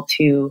been able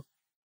to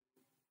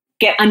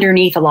get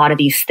underneath a lot of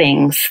these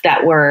things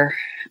that were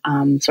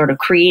sort of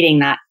creating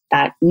that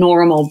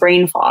normal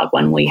brain fog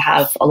when we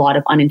have a lot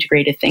of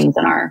unintegrated things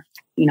in our,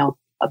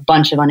 a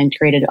bunch of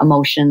unintegrated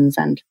emotions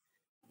and,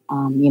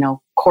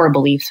 core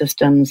belief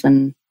systems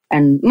and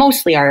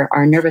mostly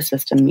our nervous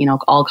system,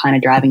 all kind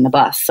of driving the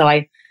bus. So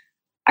I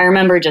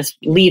remember just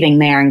leaving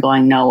there and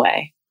going, no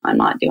way, I'm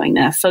not doing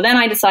this. So then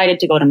I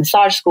decided to go to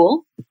massage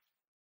school.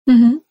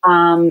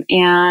 Mm-hmm.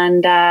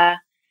 And I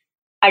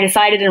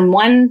decided in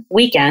one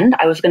weekend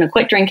I was going to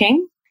quit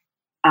drinking,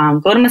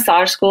 go to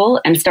massage school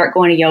and start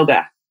going to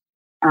yoga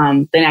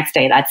the next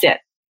day. That's it,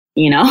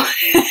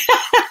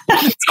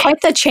 It's quite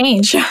the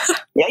change.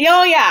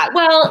 Oh, yeah.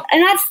 Well,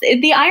 and that's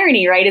the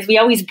irony, right? Is we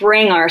always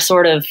bring our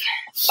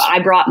I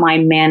brought my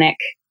manic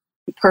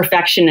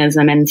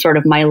perfectionism and sort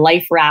of my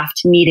life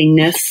raft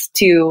needingness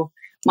to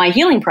my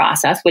healing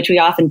process, which we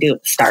often do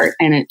at the start.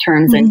 And it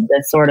turns mm-hmm. into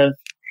this sort of,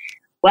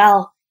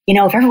 well,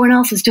 if everyone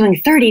else is doing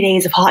 30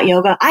 days of hot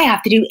yoga, I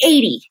have to do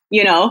 80,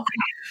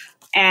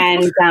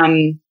 and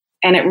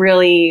it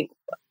really,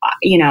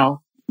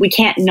 we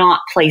can't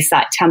not place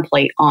that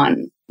template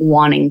on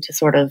wanting to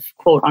sort of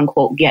quote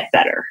unquote get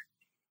better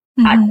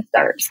mm-hmm. at the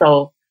start.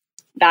 So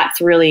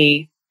that's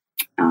really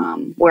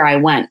where I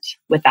went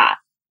with that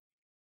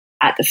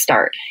at the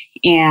start.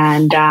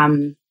 And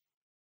I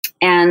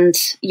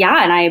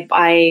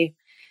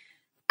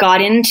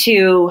got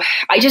into,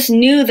 I just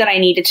knew that I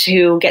needed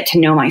to get to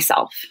know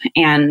myself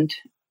and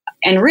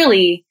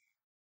really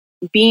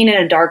being in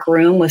a dark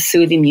room with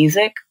soothing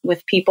music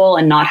with people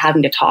and not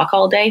having to talk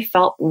all day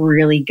felt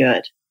really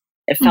good.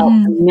 It felt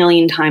mm-hmm. a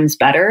million times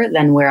better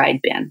than where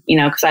I'd been,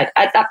 because up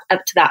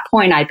to that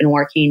point, I'd been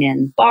working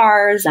in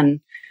bars and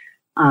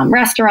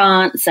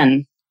restaurants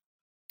and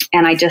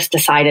I just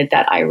decided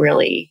that I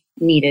really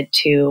needed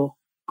to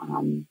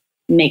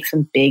make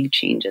some big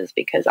changes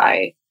because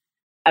I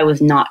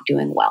was not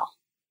doing well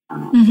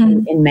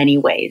mm-hmm. in many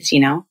ways,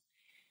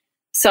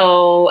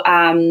 So,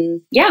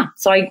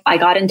 so I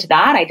got into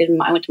that. I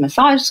went to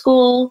massage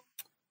school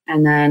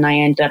and then I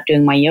ended up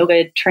doing my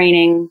yoga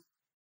training,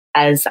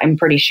 as I'm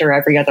pretty sure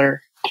every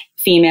other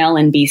female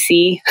in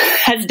BC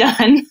has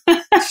done.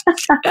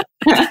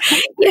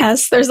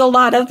 Yes, there's a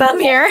lot of them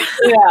here.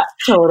 Yeah,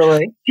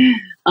 totally.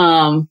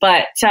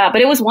 But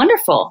it was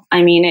wonderful.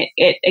 I mean,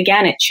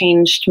 it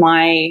changed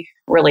my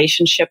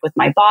relationship with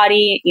my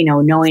body,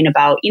 knowing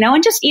about,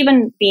 and just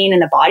even being in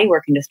the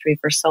bodywork industry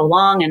for so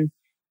long and,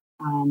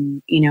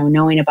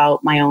 knowing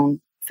about my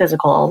own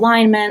physical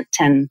alignment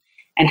and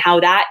how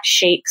that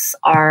shapes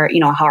our,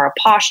 how our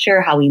posture,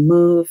 how we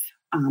move,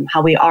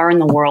 how we are in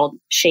the world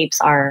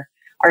shapes our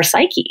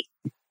psyche,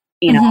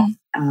 mm-hmm.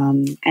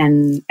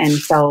 And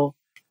so,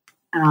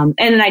 and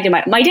then I did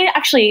my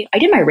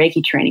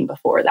Reiki training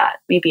before that,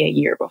 maybe a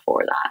year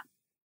before that.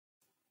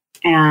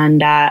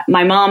 And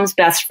my mom's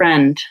best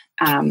friend,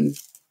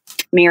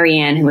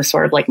 Marianne, who was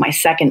sort of like my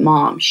second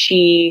mom,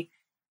 she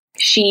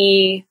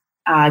gave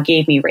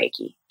me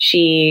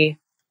Reiki.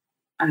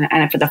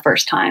 And for the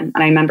first time,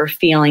 and I remember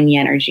feeling the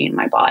energy in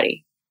my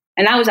body.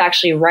 And that was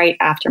actually right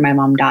after my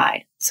mom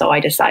died. So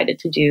I decided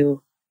to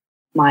do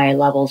my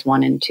levels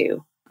 1 and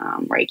 2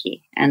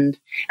 Reiki, and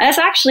that's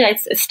actually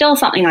it's still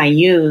something I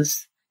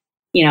use.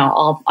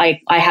 I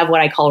have what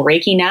I call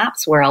Reiki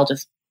naps, where I'll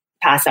just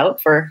pass out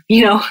for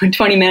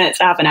 20 minutes,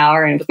 half an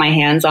hour, and with my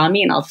hands on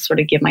me, and I'll sort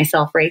of give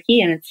myself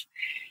Reiki, and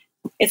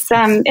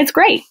it's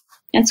great.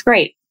 It's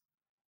great.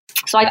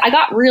 So I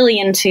got really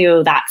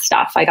into that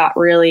stuff. I got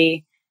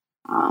really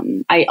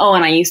And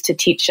I used to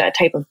teach a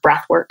type of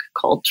breath work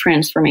called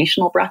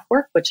transformational breath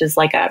work, which is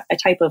like a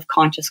type of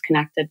conscious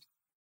connected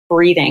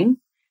breathing,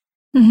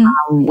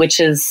 which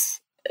is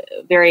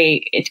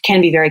it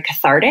can be very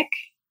cathartic,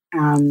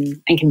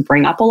 and can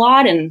bring up a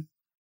lot. And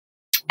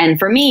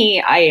for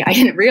me, I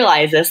didn't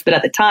realize this, but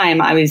at the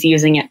time I was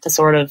using it to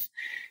sort of,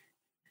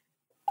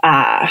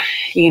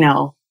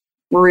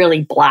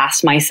 really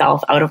blast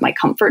myself out of my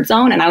comfort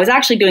zone. And I was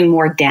actually doing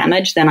more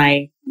damage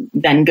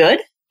than good.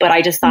 But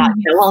I just thought,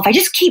 well, if I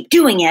just keep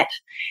doing it,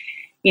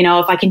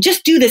 if I can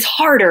just do this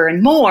harder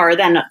and more,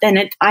 then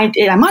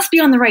I must be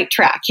on the right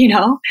track,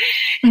 But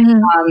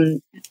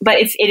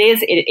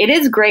it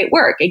is great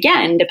work.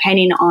 Again,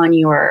 depending on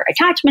your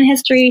attachment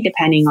history,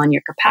 depending on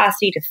your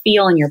capacity to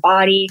feel in your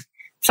body.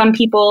 Some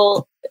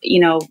people,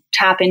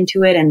 tap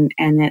into it and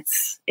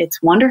it's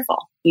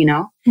wonderful,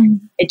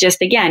 It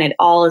just, again, it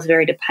all is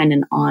very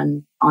dependent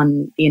on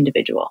the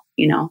individual,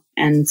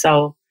 And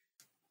so,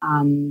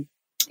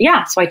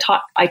 so I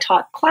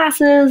taught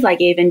classes. I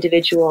gave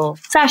individual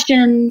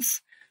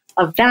sessions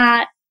of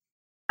that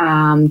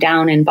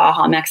down in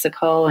Baja,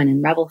 Mexico, and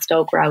in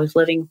Revelstoke, where I was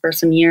living for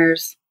some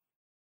years.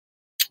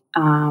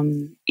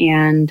 It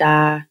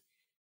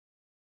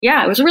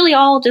was really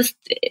all just,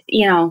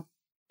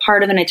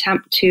 part of an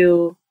attempt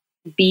to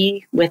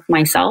be with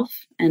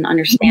myself and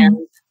understand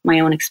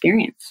my own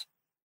experience.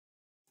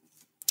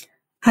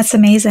 That's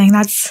amazing.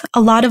 That's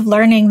a lot of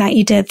learning that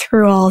you did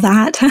through all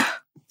that.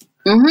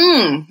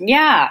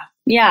 Yeah.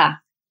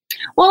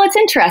 Well, it's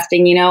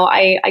interesting,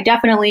 I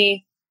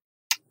definitely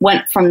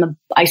went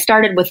I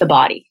started with the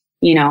body,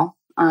 and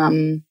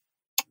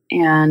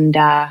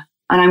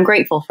I'm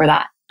grateful for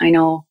that. I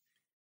know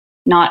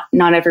not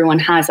everyone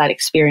has that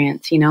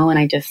experience, and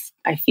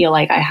I feel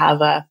like I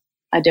have a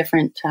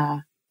different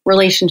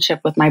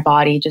relationship with my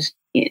body, just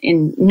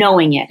in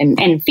knowing it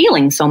and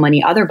feeling so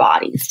many other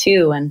bodies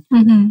too. And,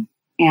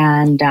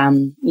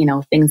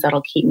 things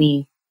that'll keep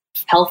me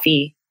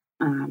healthy,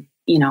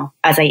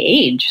 as I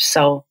age.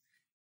 So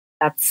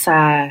that's,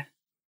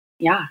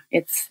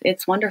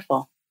 it's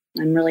wonderful.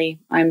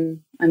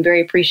 I'm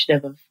very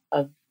appreciative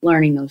of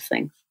learning those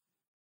things.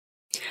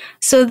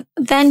 So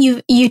then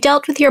you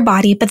dealt with your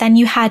body, but then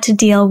you had to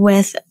deal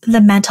with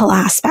the mental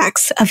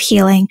aspects of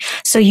healing.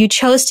 So you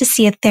chose to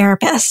see a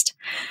therapist.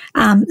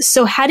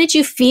 So how did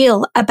you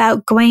feel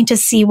about going to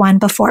see one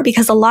before?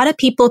 Because a lot of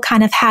people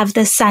kind of have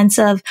this sense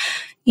of,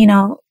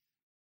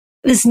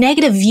 this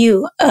negative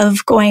view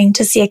of going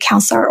to see a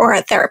counselor or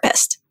a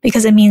therapist,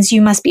 because it means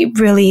you must be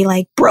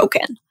really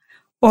broken,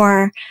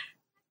 or,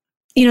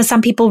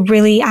 some people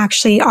really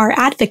actually are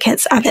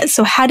advocates of it.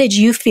 So how did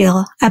you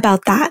feel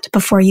about that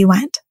before you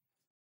went?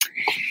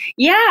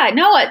 Yeah,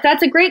 no,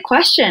 that's a great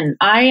question.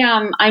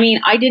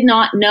 I did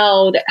not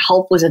know that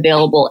help was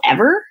available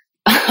ever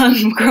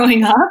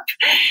growing up.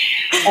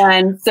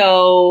 And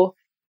so,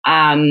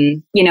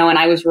 and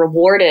I was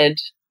rewarded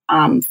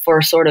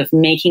for sort of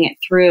making it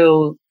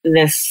through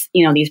this,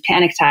 these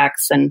panic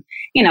attacks. And,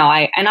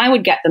 I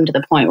would get them to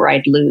the point where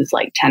I'd lose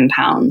 10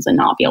 pounds and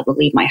not be able to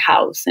leave my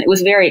house. And it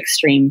was very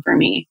extreme for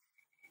me.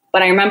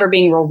 But I remember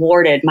being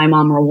rewarded, my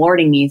mom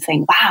rewarding me and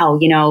saying, wow,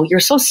 you're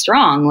so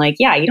strong.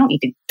 You don't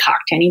need to talk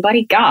to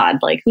anybody. God,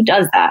 who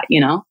does that,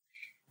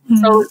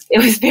 So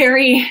it was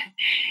very,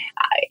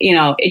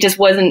 it just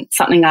wasn't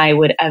something I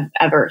would have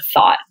ever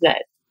thought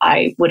that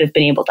I would have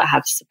been able to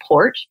have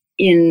support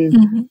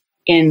in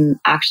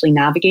actually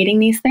navigating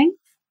these things.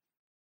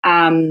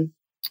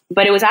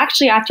 But it was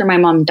actually after my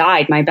mom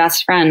died, my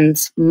best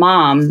friend's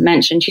mom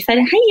mentioned, she said,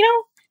 hey,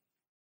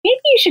 maybe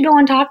you should go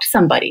and talk to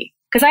somebody.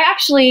 Because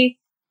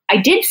I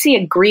did see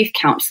a grief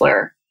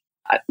counselor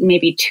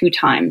maybe 2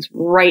 times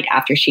right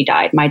after she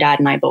died. My dad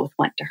and I both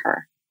went to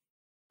her.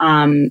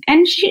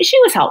 And she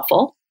was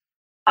helpful.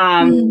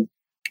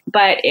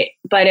 But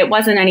it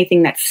wasn't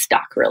anything that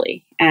stuck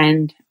really.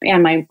 And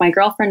my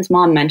girlfriend's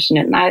mom mentioned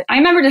it. And I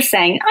remember just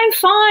saying, I'm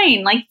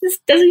fine. This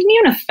doesn't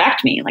even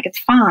affect me. It's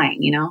fine,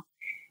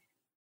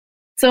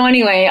 So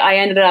anyway, I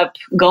ended up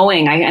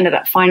going. I ended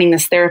up finding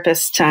this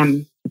therapist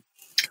who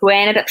I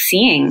ended up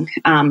seeing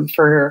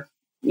for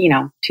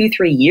 2-3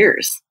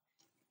 years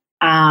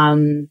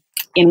in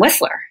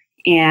Whistler.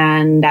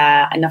 And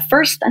in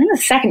the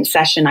second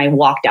session, I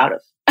walked out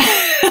of.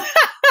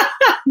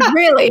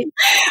 Really?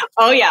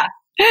 Oh yeah.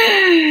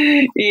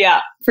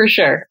 Yeah, for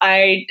sure.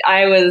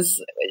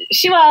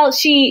 She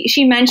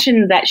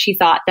mentioned that she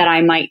thought that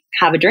I might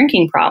have a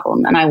drinking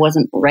problem, and I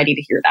wasn't ready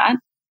to hear that.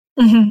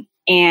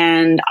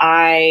 And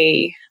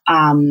I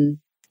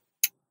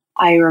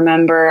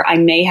remember I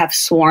may have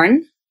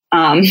sworn,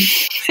 and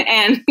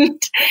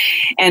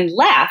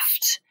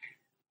left,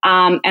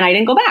 and I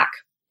didn't go back,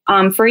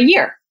 for a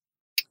year.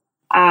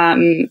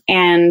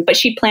 But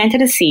she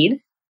planted a seed,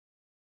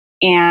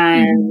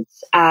 and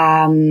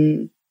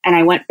I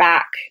went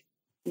back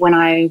when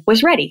I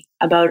was ready,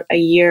 about a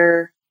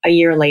year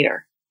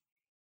later.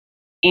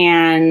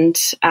 And,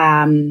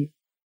 and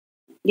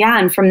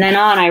from then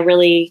on, I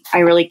really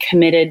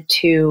committed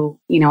to,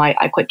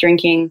 I quit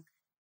drinking.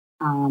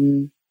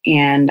 And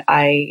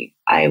I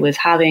was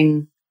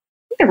having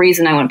the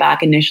reason I went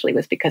back initially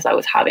was because I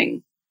was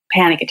having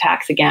panic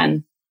attacks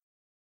again.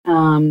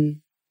 You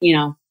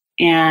know,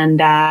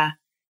 and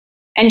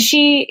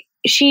she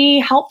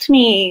helped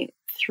me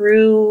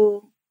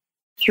through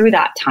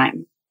that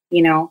time,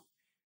 you know.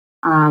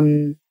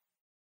 And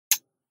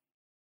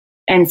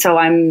so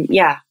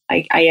I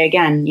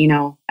again, you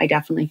know, I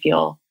definitely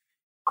feel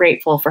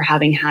grateful for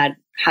having had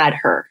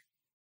her,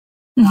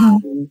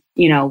 you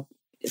know,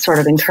 sort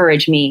of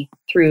encourage me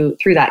through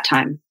that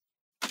time.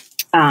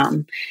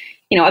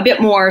 You know, a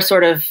bit more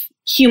sort of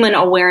human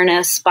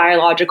awareness,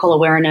 biological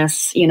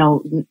awareness, you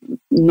know,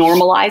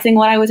 normalizing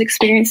what I was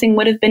experiencing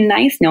would have been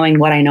nice, knowing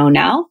what I know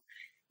now.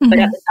 But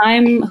at the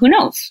time, who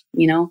knows,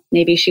 you know,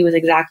 maybe she was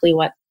exactly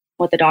what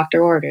the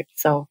doctor ordered.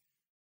 So,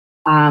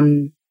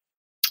 but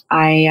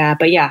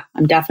yeah,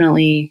 I'm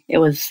definitely, it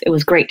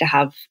was great to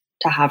have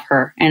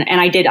her.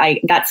 And I did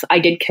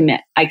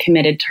commit. I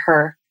committed to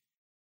her,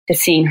 to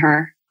seeing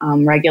her,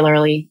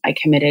 regularly. I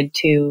committed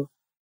to,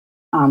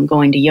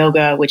 going to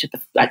yoga, which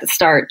at the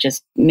start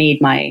just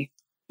made my,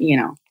 you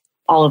know,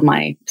 all of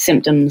my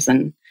symptoms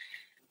and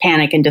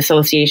panic and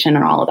dissociation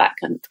and all of that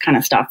kind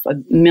of stuff a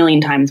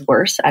million times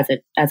worse, as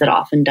it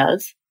often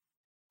does.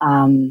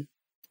 So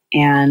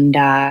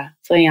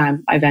yeah,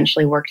 I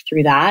eventually worked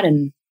through that,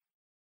 and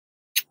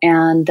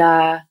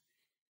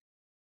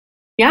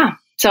yeah.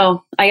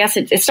 So I guess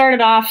it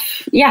started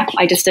off, yeah,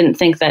 I just didn't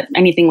think that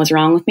anything was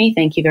wrong with me.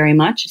 Thank you very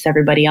much. It's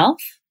everybody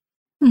else.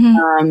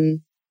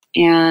 And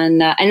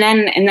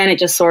then it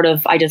just sort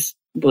of, I just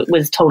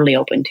was totally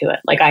open to it.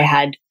 Like, I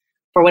had,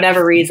 for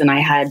whatever reason, I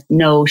had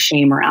no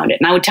shame around it.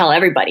 And I would tell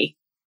everybody,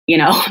 you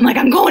know, I'm like,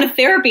 I'm going to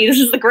therapy. This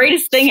is the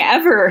greatest thing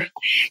ever.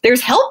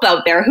 There's help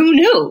out there. Who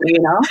knew, you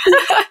know?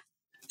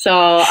 So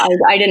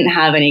I didn't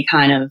have any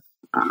kind of,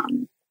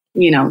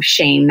 you know,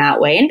 shame that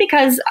way. And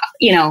because,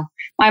 you know,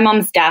 my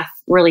mom's death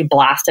really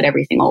blasted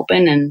everything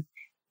open,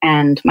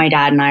 and my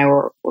dad and I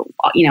were,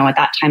 you know, at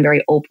that time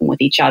very open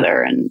with each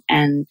other,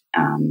 and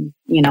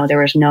you know,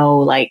 there was no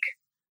like,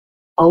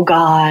 oh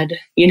God,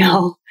 you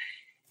know,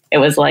 it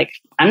was like,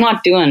 I'm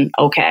not doing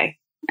okay.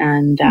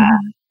 And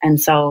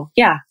so,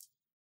 yeah.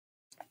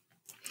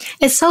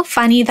 It's so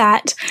funny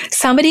that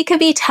somebody could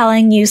be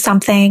telling you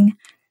something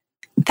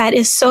that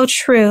is so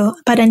true,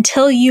 but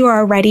until you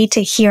are ready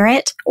to hear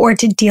it or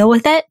to deal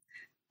with it,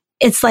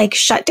 it's like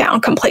shut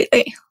down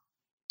completely.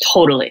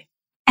 Totally.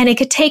 And it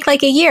could take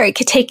like a year. It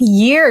could take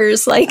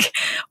years, like,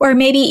 or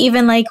maybe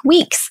even like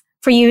weeks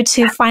for you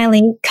to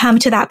finally come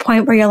to that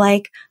point where you're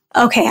like,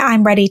 okay,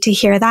 I'm ready to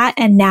hear that.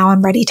 And now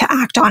I'm ready to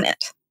act on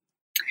it.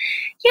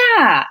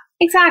 Yeah,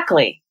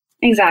 exactly.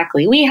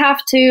 Exactly. We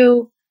have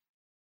to,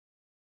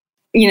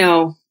 you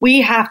know,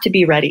 we have to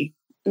be ready.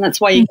 And that's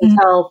why you can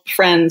tell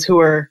friends who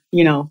are,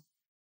 you know,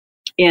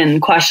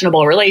 in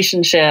questionable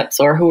relationships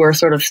or who are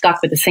sort of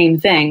stuck with the same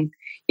thing,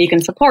 you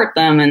can support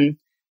them and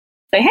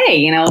say, hey,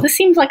 you know, this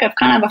seems like a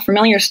kind of a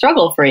familiar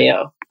struggle for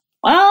you.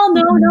 Well,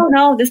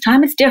 no, this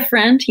time it's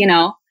different, you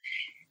know.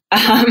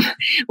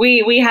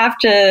 We have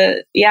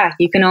to, yeah,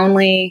 you can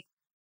only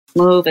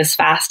move as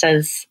fast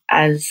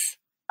as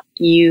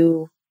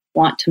you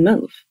want to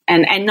move,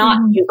 and not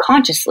you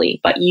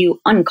consciously, but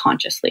you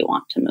unconsciously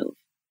want to move.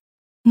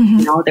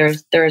 You know,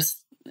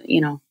 there's, you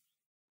know,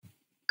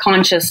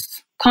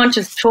 conscious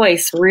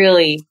choice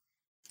really,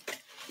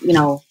 you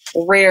know,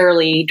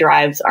 rarely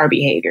drives our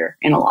behavior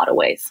in a lot of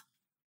ways.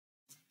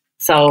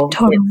 So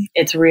totally.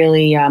 It's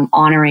really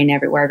honoring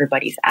where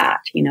everybody's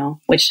at, you know,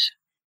 which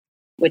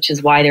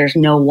is why there's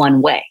no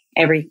one way.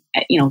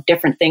 You know,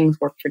 different things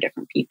work for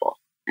different people.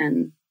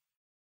 And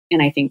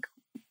I think,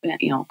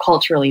 you know,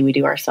 culturally we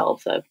do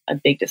ourselves a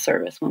big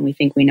disservice when we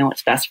think we know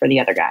what's best for the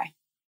other guy.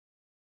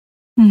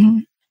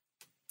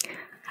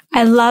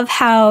 I love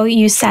how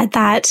you said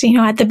that, you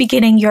know, at the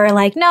beginning, you're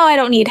like, no, I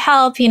don't need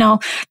help, you know,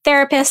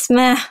 therapist,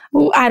 meh,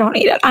 I don't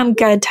need it, I'm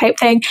good type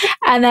thing.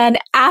 And then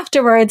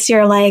afterwards,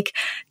 you're like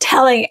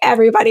telling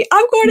everybody,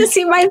 I'm going to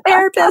see my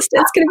therapist.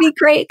 It's going to be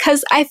great.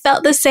 Because I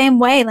felt the same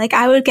way. Like,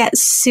 I would get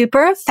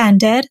super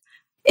offended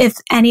if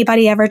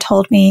anybody ever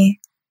told me,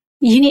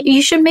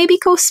 you should maybe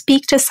go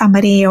speak to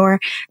somebody, or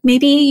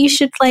maybe you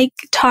should like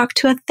talk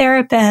to a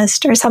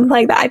therapist or something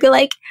like that. I'd be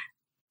like,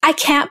 I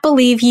can't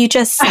believe you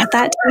just said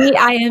that to me.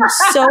 I am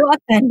so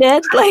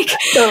offended. Like,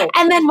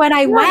 and then when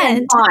I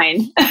went,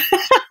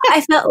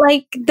 I felt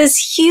like this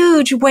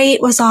huge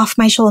weight was off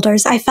my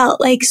shoulders. I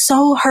felt like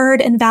so heard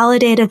and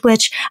validated,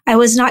 which I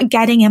was not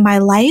getting in my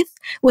life,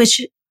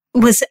 which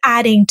was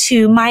adding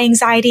to my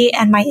anxiety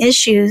and my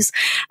issues.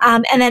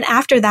 And then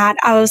after that,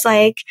 I was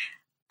like,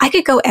 I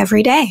could go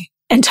every day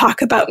and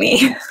talk about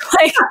me.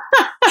 Like,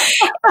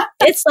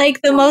 it's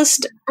like the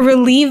most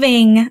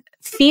relieving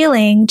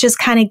feeling, just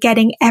kind of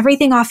getting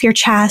everything off your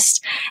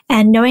chest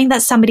and knowing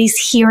that somebody's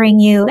hearing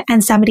you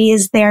and somebody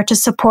is there to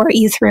support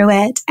you through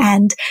it.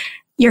 And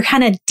you're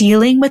kind of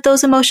dealing with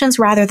those emotions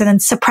rather than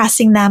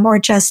suppressing them or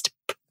just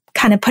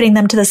kind of putting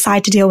them to the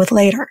side to deal with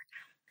later.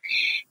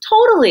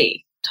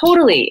 Totally.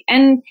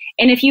 And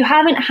if you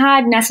haven't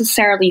had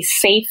necessarily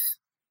safe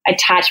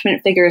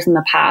attachment figures in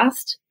the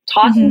past,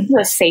 talking to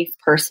a safe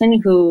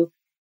person who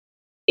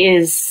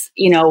is,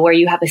 where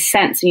you have a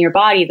sense in your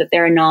body that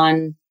they're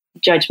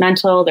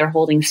non-judgmental, they're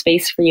holding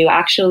space for you.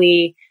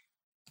 Actually,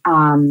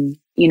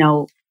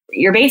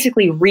 you're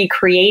basically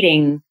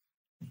recreating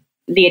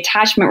the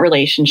attachment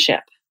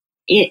relationship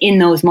in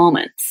those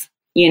moments.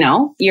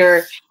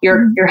 You're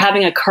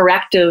having a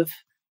corrective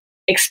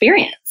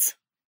experience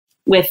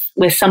with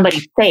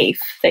somebody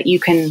safe that you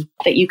can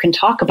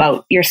talk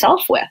about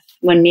yourself with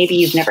when maybe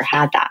you've never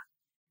had that.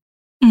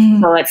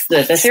 Mm-hmm. So it's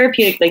the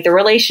therapeutic, like the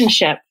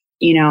relationship,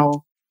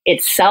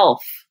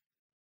 itself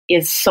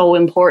is so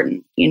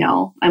important.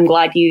 I'm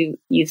glad you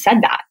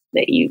said that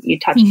you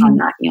touched mm-hmm. on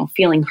that,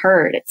 feeling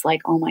heard. It's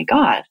like, oh my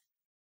God,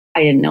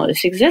 I didn't know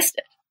this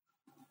existed.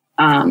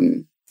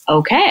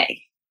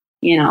 Okay.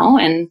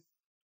 And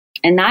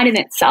that in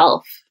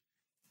itself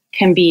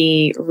can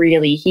be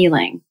really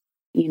healing,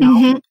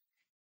 mm-hmm.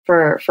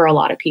 for a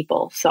lot of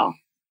people. So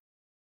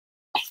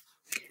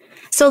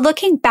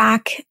looking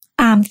back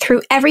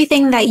through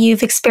everything that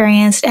you've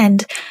experienced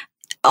and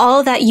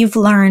all that you've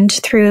learned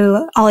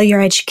through all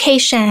your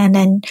education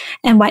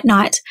and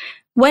whatnot,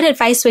 what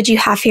advice would you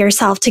have for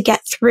yourself to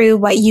get through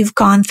what you've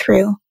gone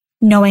through,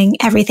 knowing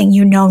everything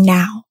you know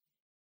now?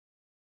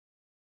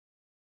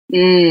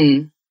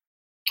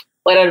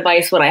 What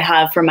advice would I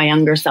have for my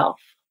younger self?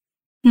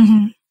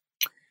 Mm-hmm.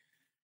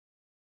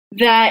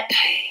 That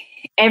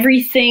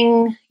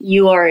everything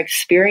you are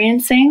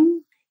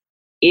experiencing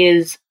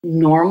is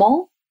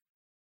normal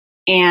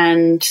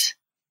and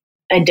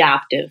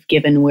adaptive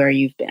given where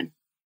you've been.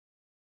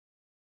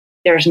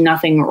 There's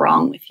nothing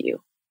wrong with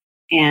you.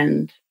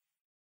 And,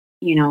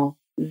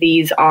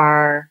 these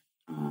are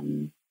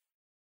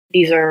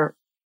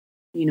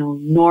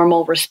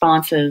normal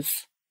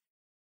responses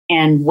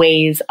and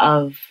ways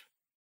of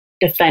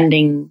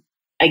defending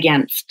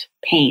against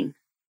pain,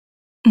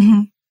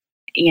 mm-hmm.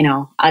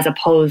 As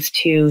opposed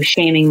to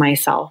shaming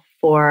myself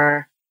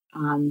for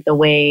the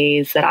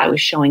ways that I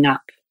was showing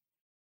up,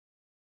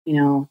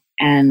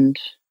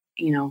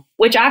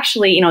 which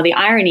actually, the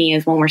irony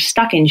is when we're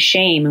stuck in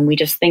shame and we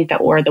just think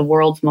that we're the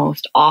world's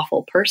most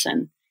awful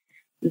person,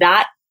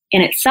 that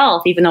in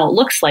itself, even though it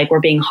looks like we're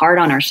being hard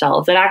on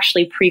ourselves, it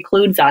actually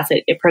precludes us.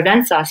 It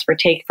prevents us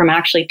from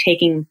actually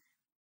taking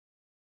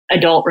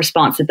adult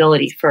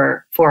responsibility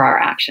for our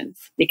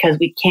actions, because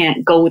we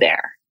can't go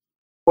there.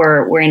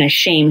 We're in a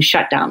shame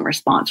shutdown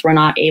response. We're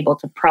not able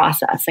to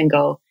process and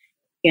go,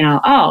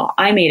 oh,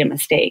 I made a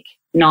mistake,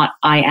 not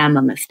I am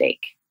a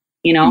mistake.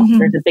 Mm-hmm.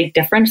 There's a big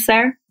difference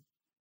there.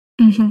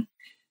 Mm-hmm.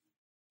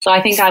 So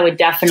I think I would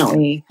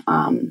definitely,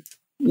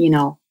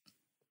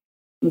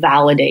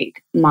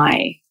 validate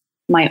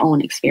my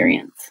own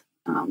experience,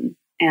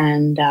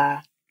 and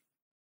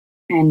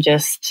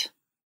just,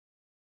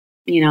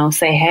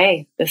 say,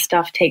 hey, this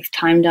stuff takes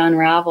time to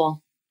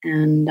unravel,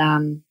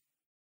 and,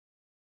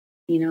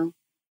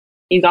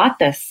 you got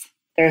this.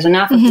 There's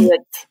enough mm-hmm. of you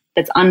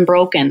that's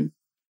unbroken,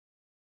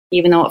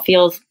 even though it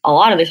feels a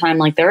lot of the time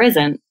like there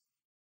isn't.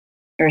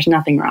 There's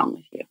nothing wrong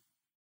with you.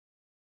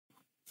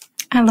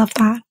 I love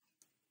that.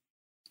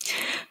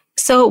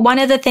 So one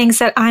of the things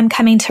that I'm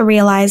coming to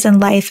realize in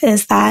life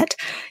is that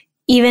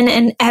even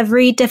in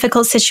every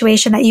difficult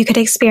situation that you could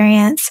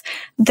experience,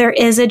 there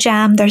is a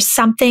gem. There's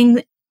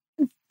something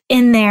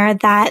in there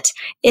that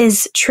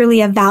is truly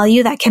of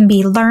value that can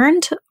be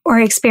learned or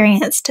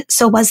experienced.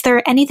 So was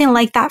there anything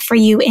like that for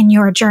you in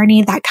your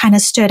journey that kind of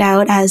stood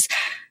out as,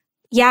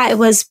 yeah, it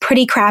was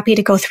pretty crappy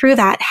to go through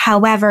that.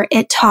 However,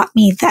 it taught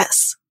me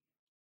this?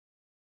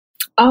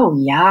 Oh,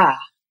 yeah.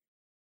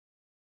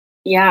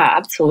 Yeah,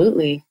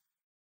 absolutely.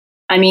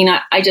 I mean,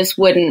 I just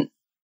wouldn't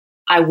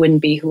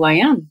be who I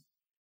am,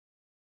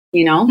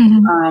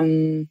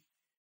 Mm-hmm.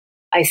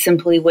 I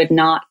simply would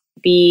not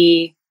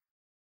be,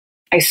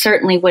 I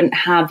certainly wouldn't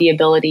have the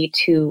ability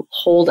to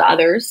hold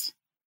others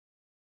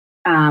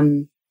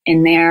in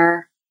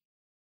their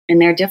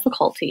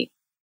difficulty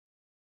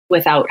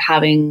without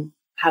having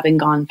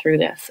gone through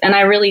this. And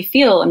I really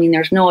feel,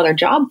 there's no other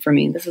job for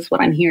me. This is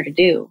what I'm here to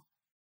do.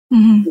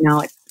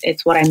 Mm-hmm.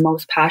 It's what I'm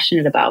most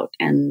passionate about,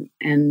 and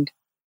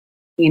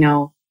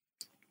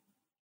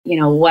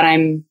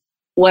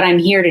what I'm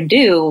here to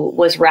do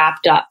was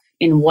wrapped up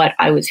in what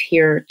I was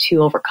here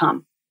to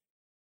overcome.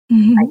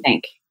 Mm-hmm. I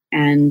think.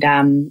 And,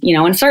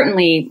 and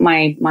certainly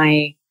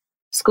my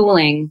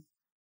schooling,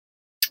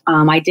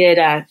 I did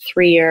a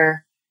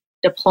 3-year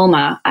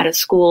diploma at a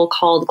school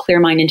called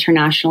Clearmind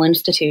International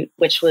Institute,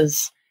 which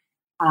was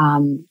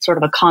sort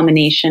of a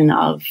combination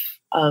of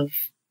I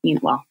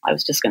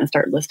was just going to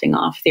start listing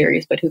off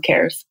theories, but who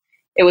cares?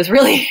 It was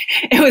really,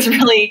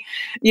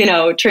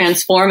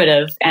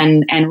 transformative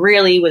and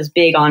really was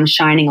big on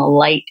shining a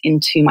light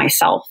into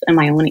myself and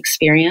my own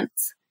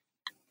experience.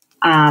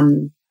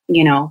 And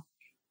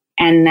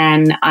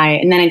then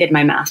I did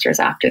my master's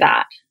after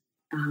that.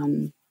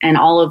 And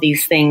all of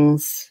these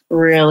things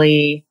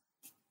really,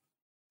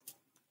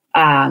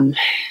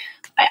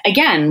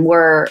 again,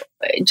 were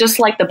just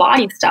like the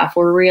body stuff,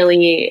 were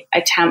really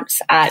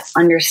attempts at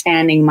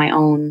understanding my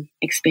own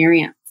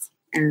experience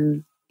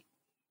and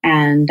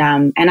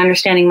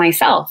understanding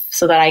myself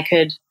so that I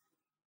could,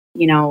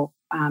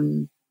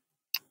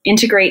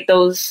 integrate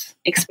those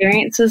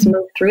experiences,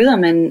 move through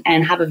them,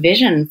 and have a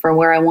vision for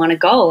where I want to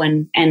go,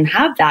 and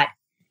have that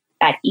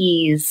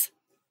ease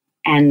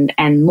and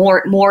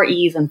more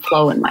ease and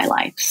flow in my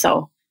life.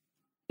 So,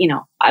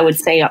 I would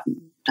say,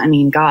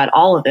 God,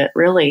 all of it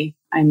really.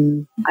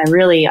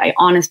 I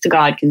honest to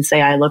God can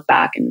say I look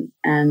back and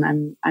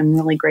I'm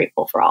really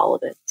grateful for all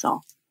of it.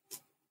 So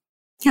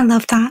I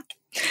love that.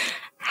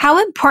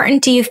 How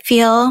important do you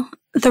feel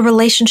the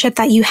relationship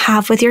that you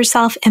have with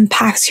yourself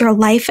impacts your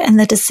life and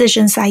the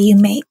decisions that you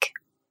make?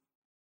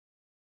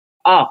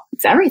 Oh,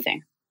 it's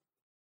everything.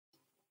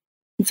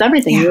 It's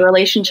everything. Yeah. Your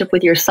relationship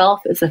with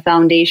yourself is the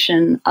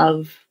foundation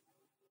of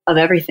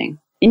everything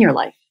in your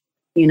life,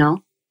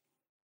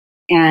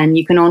 And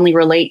you can only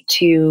relate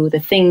to the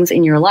things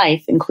in your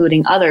life,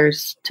 including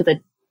others, to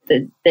the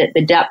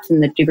depth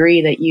and the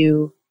degree that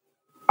you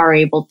are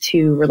able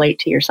to relate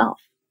to yourself.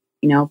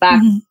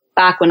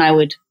 Back when I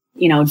would,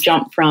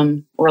 jump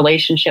from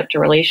relationship to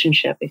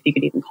relationship, if you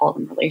could even call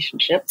them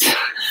relationships,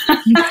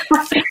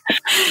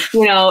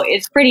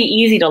 it's pretty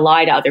easy to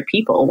lie to other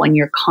people when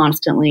you're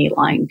constantly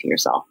lying to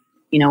yourself.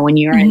 When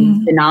you're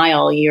in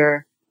denial,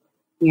 and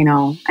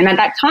at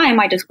that time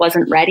I just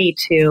wasn't ready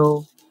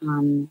it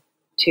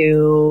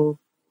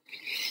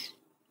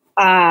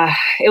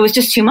was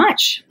just too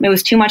much. It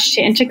was too much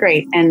to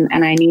integrate, and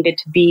I needed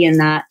to be in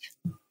that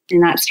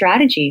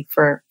strategy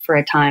for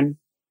a time,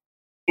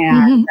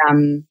 and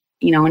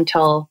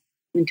until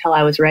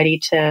I was ready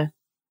to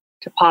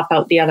pop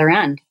out the other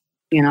end,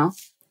 Yeah.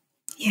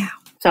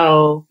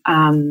 So,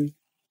 a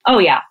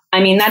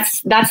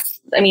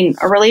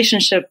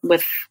relationship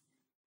with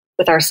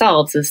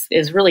ourselves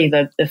is really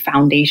the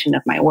foundation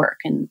of my work,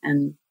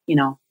 and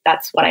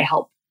that's what I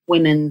help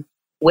women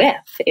with,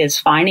 is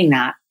finding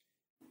that,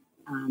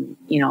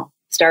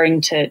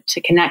 starting to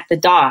connect the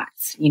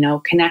dots,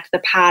 connect the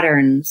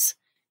patterns,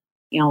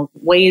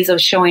 ways of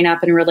showing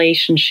up in a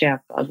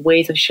relationship, of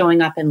ways of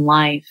showing up in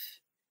life,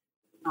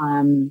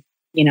 and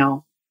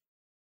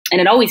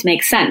it always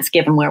makes sense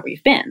given where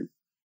we've been,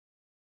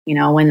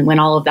 when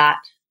all of that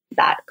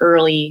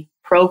early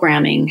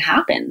programming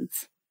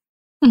happens,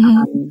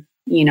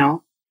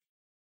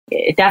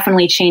 it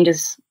definitely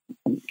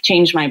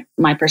changed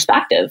my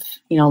perspective,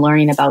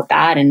 learning about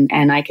that.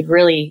 And I could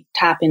really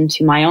tap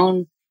into my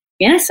own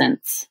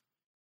innocence,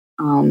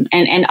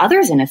 and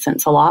others'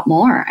 innocence a lot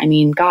more.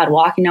 God,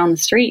 walking down the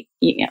street,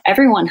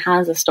 everyone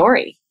has a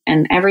story,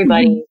 and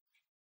everybody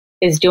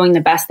is doing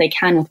the best they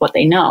can with what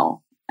they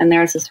know. And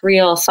there's this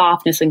real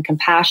softness and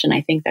compassion,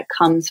 I think, that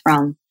comes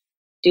from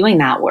doing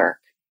that work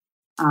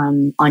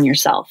on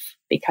yourself,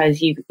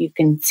 because you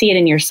can see it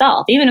in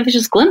yourself, even if it's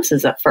just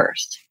glimpses at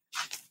first,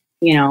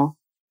 and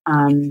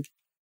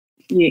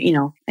then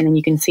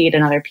you can see it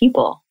in other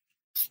people.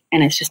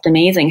 And it's just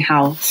amazing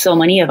how so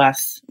many of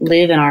us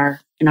live in our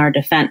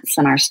defense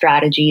and our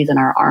strategies and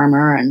our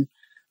armor and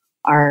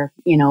our,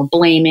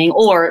 blaming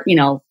or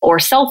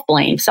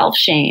self-blame,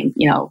 self-shame,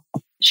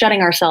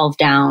 shutting ourselves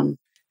down,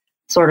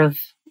 sort of,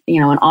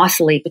 and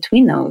oscillate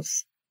between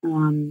those.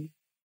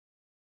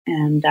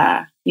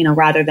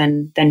 Rather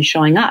than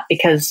showing up,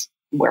 because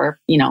we're,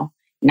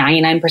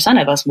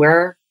 99% of us,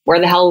 where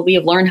the hell we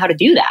have learned how to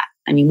do that.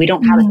 We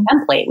don't have a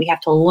template. We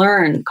have to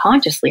learn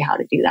consciously how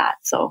to do that.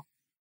 So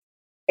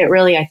it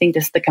really, I think,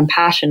 just the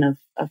compassion of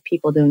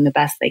people doing the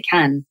best they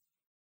can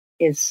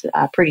is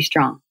pretty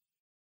strong.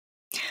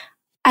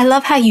 I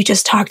love how you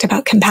just talked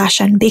about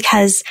compassion,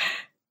 because,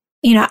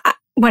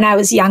 when I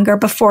was younger,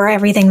 before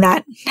everything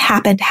that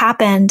happened,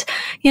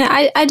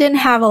 I didn't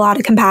have a lot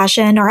of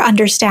compassion or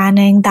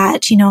understanding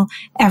that,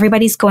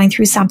 everybody's going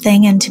through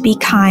something, and to be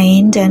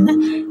kind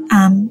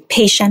and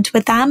patient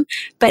with them.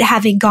 But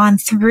having gone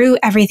through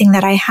everything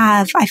that I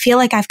have, I feel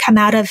like I've come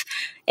out of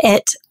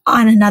it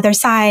on another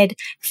side,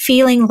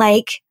 feeling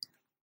like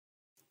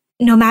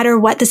no matter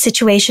what the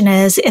situation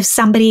is, if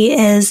somebody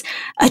is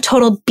a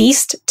total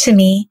beast to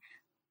me,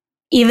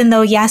 even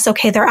though, yes,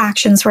 okay, their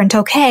actions weren't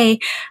okay,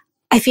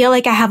 I feel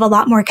like I have a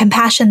lot more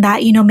compassion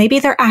that, maybe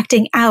they're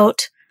acting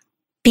out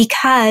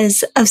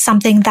because of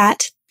something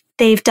that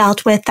they've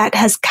dealt with that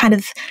has kind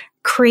of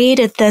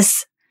created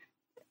this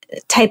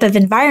type of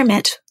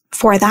environment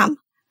for them,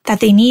 that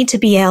they need to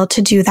be able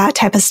to do that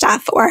type of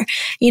stuff, or,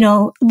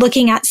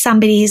 looking at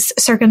somebody's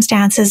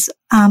circumstances,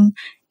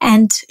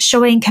 and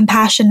showing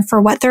compassion for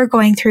what they're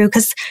going through,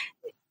 because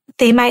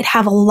they might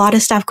have a lot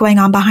of stuff going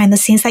on behind the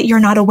scenes that you're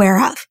not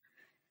aware of.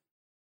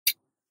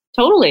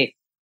 Totally.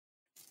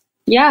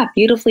 Yeah,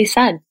 beautifully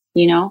said.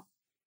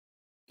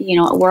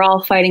 We're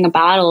all fighting a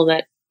battle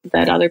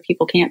that other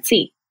people can't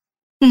see.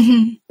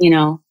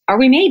 Or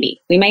we may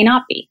be, we may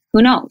not be.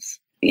 Who knows?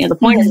 The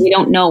point is, we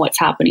don't know what's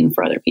happening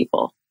for other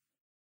people.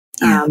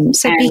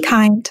 So be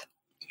kind.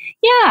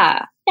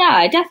 Yeah,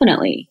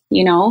 definitely.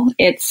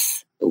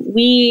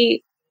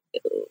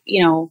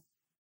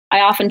 I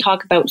often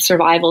talk about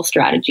survival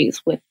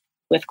strategies with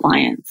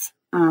clients.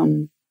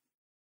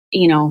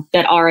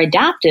 That are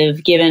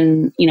adaptive,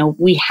 given,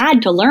 we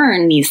had to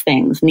learn these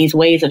things and these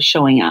ways of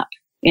showing up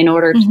in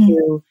order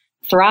to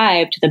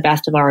thrive to the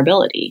best of our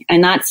ability.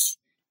 And that's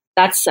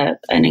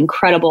an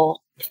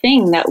incredible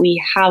thing that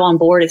we have on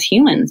board as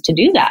humans to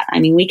do that. I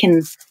mean, we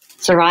can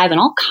survive in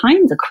all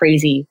kinds of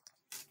crazy,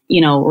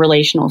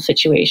 relational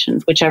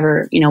situations,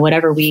 whatever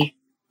we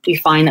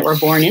find that we're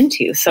born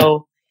into.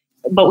 So,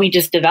 but we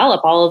just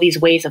develop all of these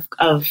ways of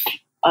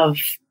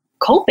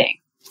coping.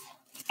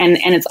 And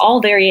it's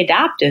all very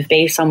adaptive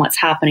based on what's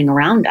happening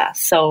around us.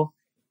 So,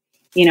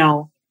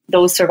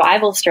 those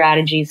survival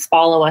strategies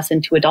follow us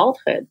into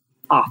adulthood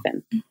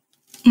often,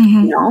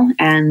 and,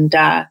 and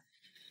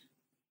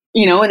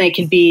they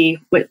could be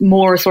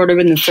more sort of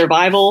in the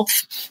survival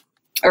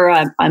or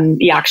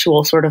the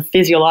actual sort of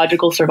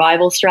physiological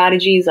survival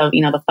strategies of,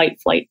 the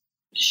fight, flight,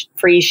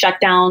 freeze,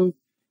 shutdown.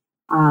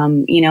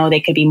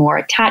 They could be more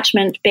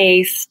attachment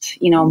based,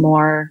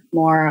 more,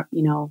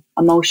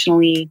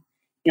 emotionally,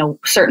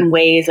 certain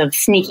ways of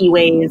sneaky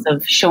ways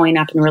of showing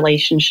up in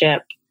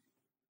relationship,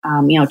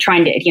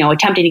 trying to,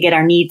 attempting to get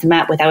our needs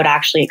met without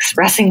actually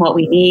expressing what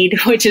we need,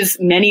 which is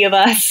many of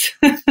us.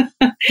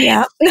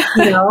 Yeah.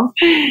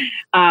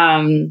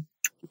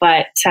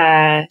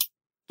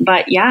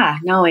 But yeah,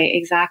 no,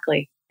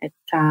 exactly. It,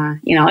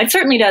 it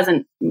certainly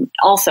doesn't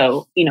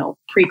also,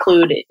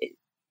 preclude it.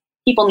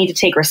 People need to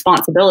take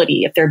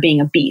responsibility if they're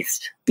being a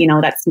beast.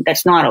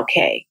 That's not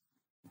okay.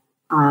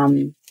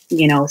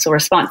 So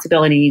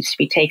responsibility needs to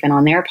be taken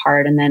on their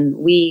part. And then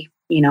we,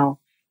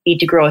 need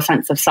to grow a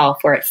sense of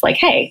self where it's like,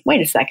 hey,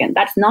 wait a second,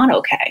 that's not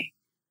okay.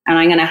 And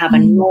I'm going to have a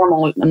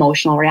normal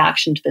emotional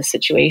reaction to this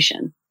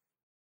situation.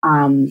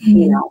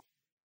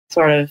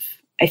 Sort of,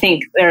 I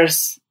think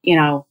there's,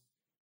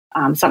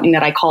 something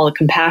that I call a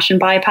compassion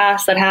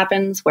bypass that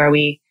happens where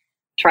we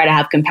try to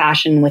have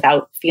compassion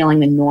without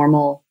feeling the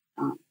normal,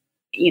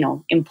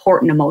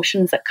 important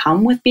emotions that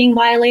come with being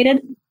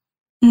violated.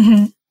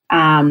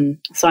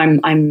 So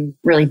I'm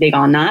really big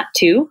on that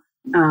too.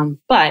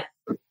 But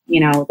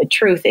the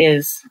truth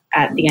is,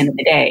 at the end of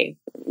the day,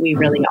 we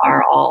really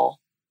are all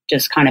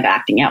just kind of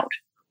acting out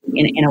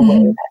in a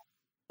way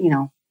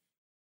that,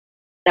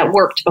 that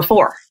worked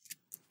before.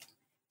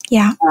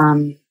 Yeah.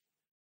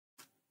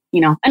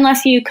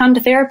 Unless you come to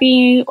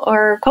therapy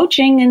or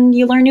coaching and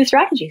you learn new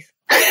strategies.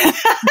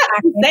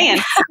 Saying.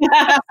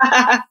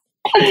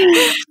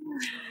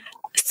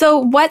 So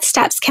what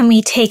steps can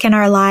we take in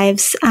our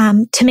lives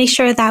to make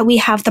sure that we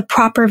have the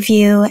proper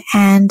view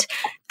and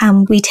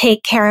we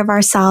take care of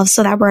ourselves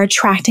so that we're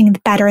attracting the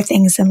better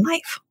things in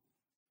life?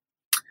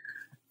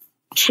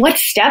 What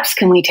steps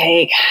can we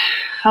take?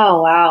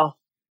 Oh, wow.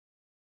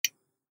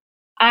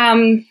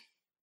 I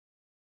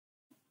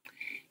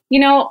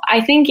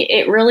think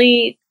it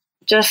really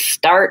just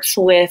starts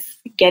with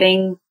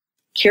getting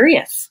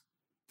curious.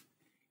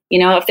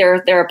 If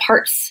there are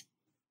parts,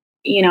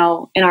 in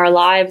our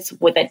lives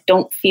that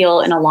don't feel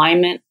in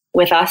alignment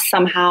with us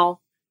somehow,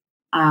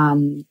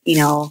 or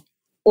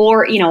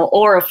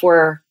if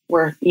we're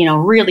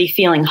really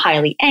feeling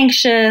highly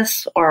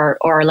anxious or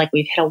like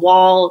we've hit a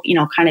wall,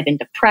 kind of in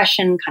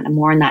depression, kind of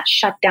more in that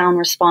shutdown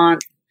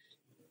response.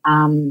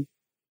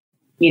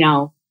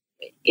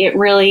 It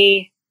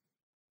really,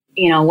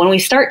 when we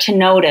start to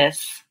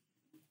notice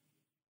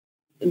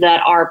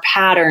that our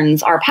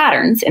patterns,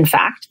 in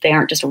fact, they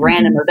aren't just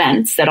random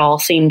events that all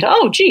seem to,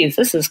 oh, geez,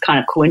 this is kind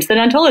of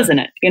coincidental, isn't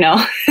it?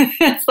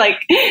 It's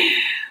like,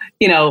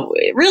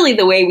 really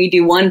the way we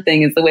do one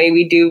thing is the way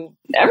we do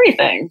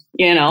everything.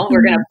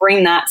 We're going to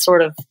bring that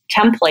sort of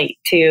template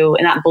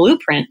and that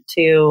blueprint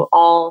to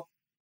all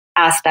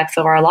aspects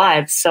of our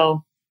lives.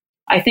 So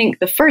I think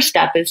the first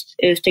step is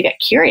to get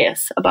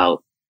curious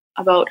about,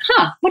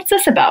 what's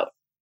this about?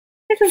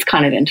 This is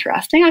kind of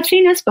interesting. I've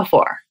seen this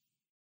before.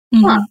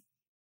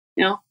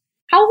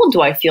 How old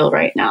do I feel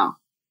right now?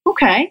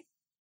 Okay.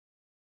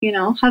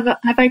 Have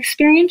I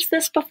experienced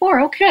this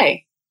before?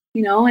 Okay.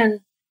 And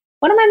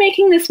what am I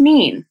making this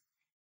mean?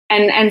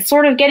 And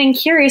sort of getting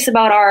curious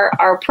about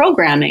our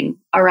programming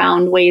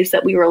around ways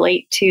that we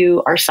relate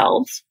to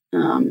ourselves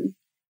and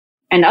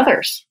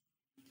others,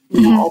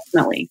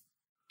 ultimately,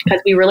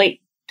 because we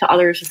relate to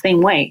others the same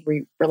way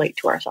we relate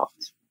to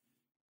ourselves.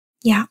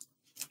 Yeah.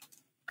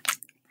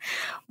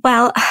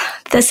 Well,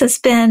 this has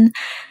been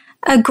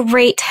a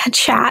great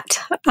chat.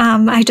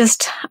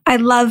 I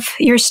love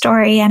your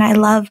story and I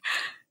love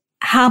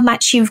how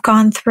much you've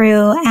gone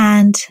through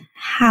and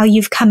how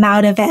you've come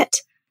out of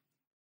it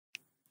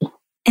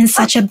in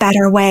such a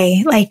better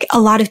way. Like a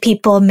lot of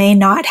people may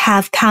not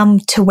have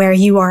come to where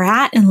you are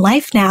at in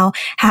life now,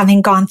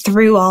 having gone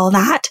through all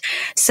that.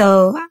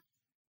 So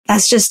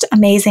that's just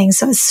amazing.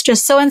 So it's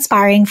just so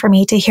inspiring for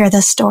me to hear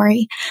this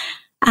story.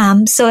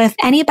 So if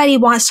anybody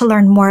wants to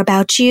learn more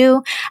about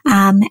you,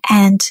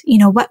 and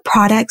what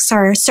products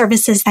or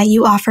services that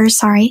you offer,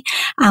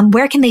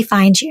 where can they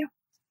find you?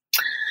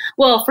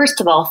 Well,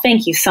 first of all,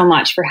 thank you so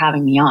much for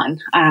having me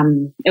on.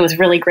 It was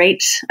really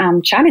great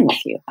chatting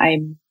with you. I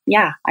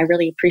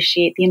really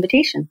appreciate the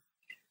invitation.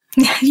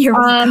 You're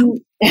welcome.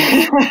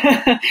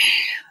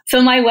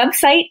 So my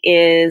website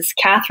is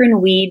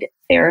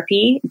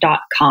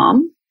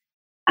catherineweedtherapy.com.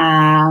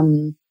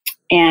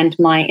 And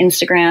my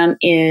Instagram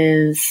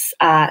is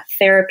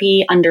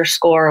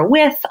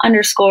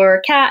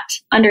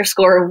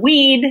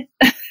therapy_with_cat_weed.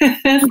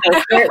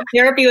 So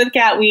therapy with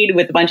Catweed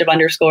with a bunch of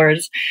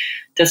underscores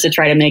just to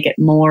try to make it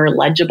more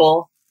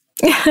legible.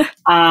 Yeah,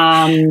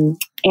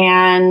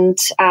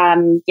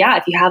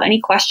 if you have any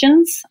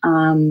questions,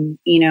 you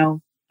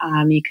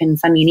can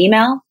send me an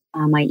email.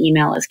 My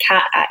email is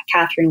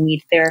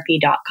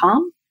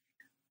cat@catherineweedtherapy.com.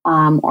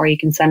 Or you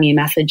can send me a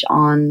message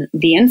on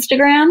the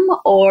Instagram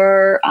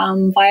or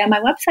via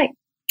my website.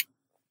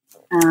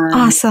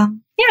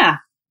 Awesome. Yeah.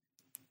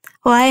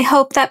 Well, I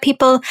hope that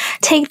people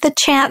take the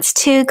chance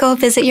to go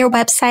visit your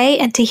website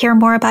and to hear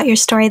more about your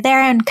story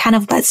there and kind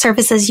of what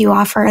services you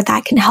offer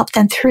that can help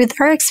them through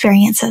their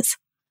experiences.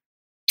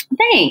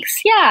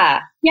 Thanks.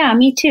 Yeah. Yeah,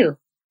 me too.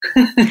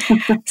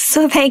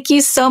 So thank you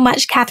so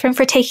much, Catherine,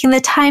 for taking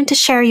the time to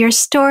share your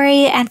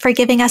story and for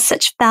giving us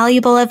such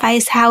valuable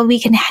advice how we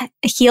can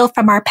heal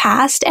from our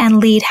past and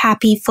lead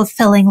happy,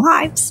 fulfilling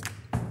lives.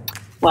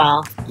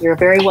 Well, you're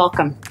very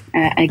welcome.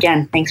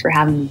 Again, thanks for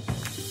having me.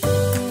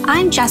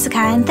 I'm Jessica,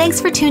 and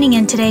thanks for tuning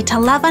in today to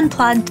Love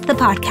Unplugged, the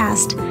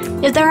podcast.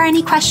 If there are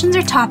any questions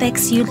or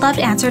topics you'd love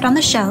answered on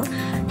the show,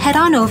 head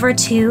on over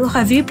to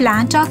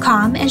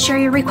revueplan.com and share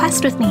your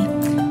request with me.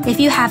 If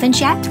you haven't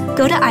yet,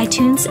 go to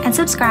iTunes and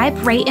subscribe,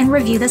 rate, and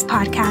review this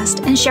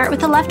podcast and share it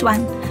with a loved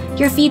one.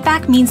 Your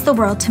feedback means the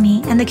world to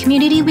me, and the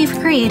community we've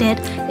created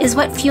is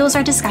what fuels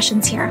our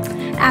discussions here.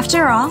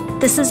 After all,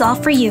 this is all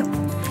for you.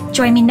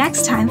 Join me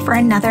next time for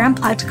another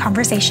Unplugged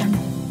conversation.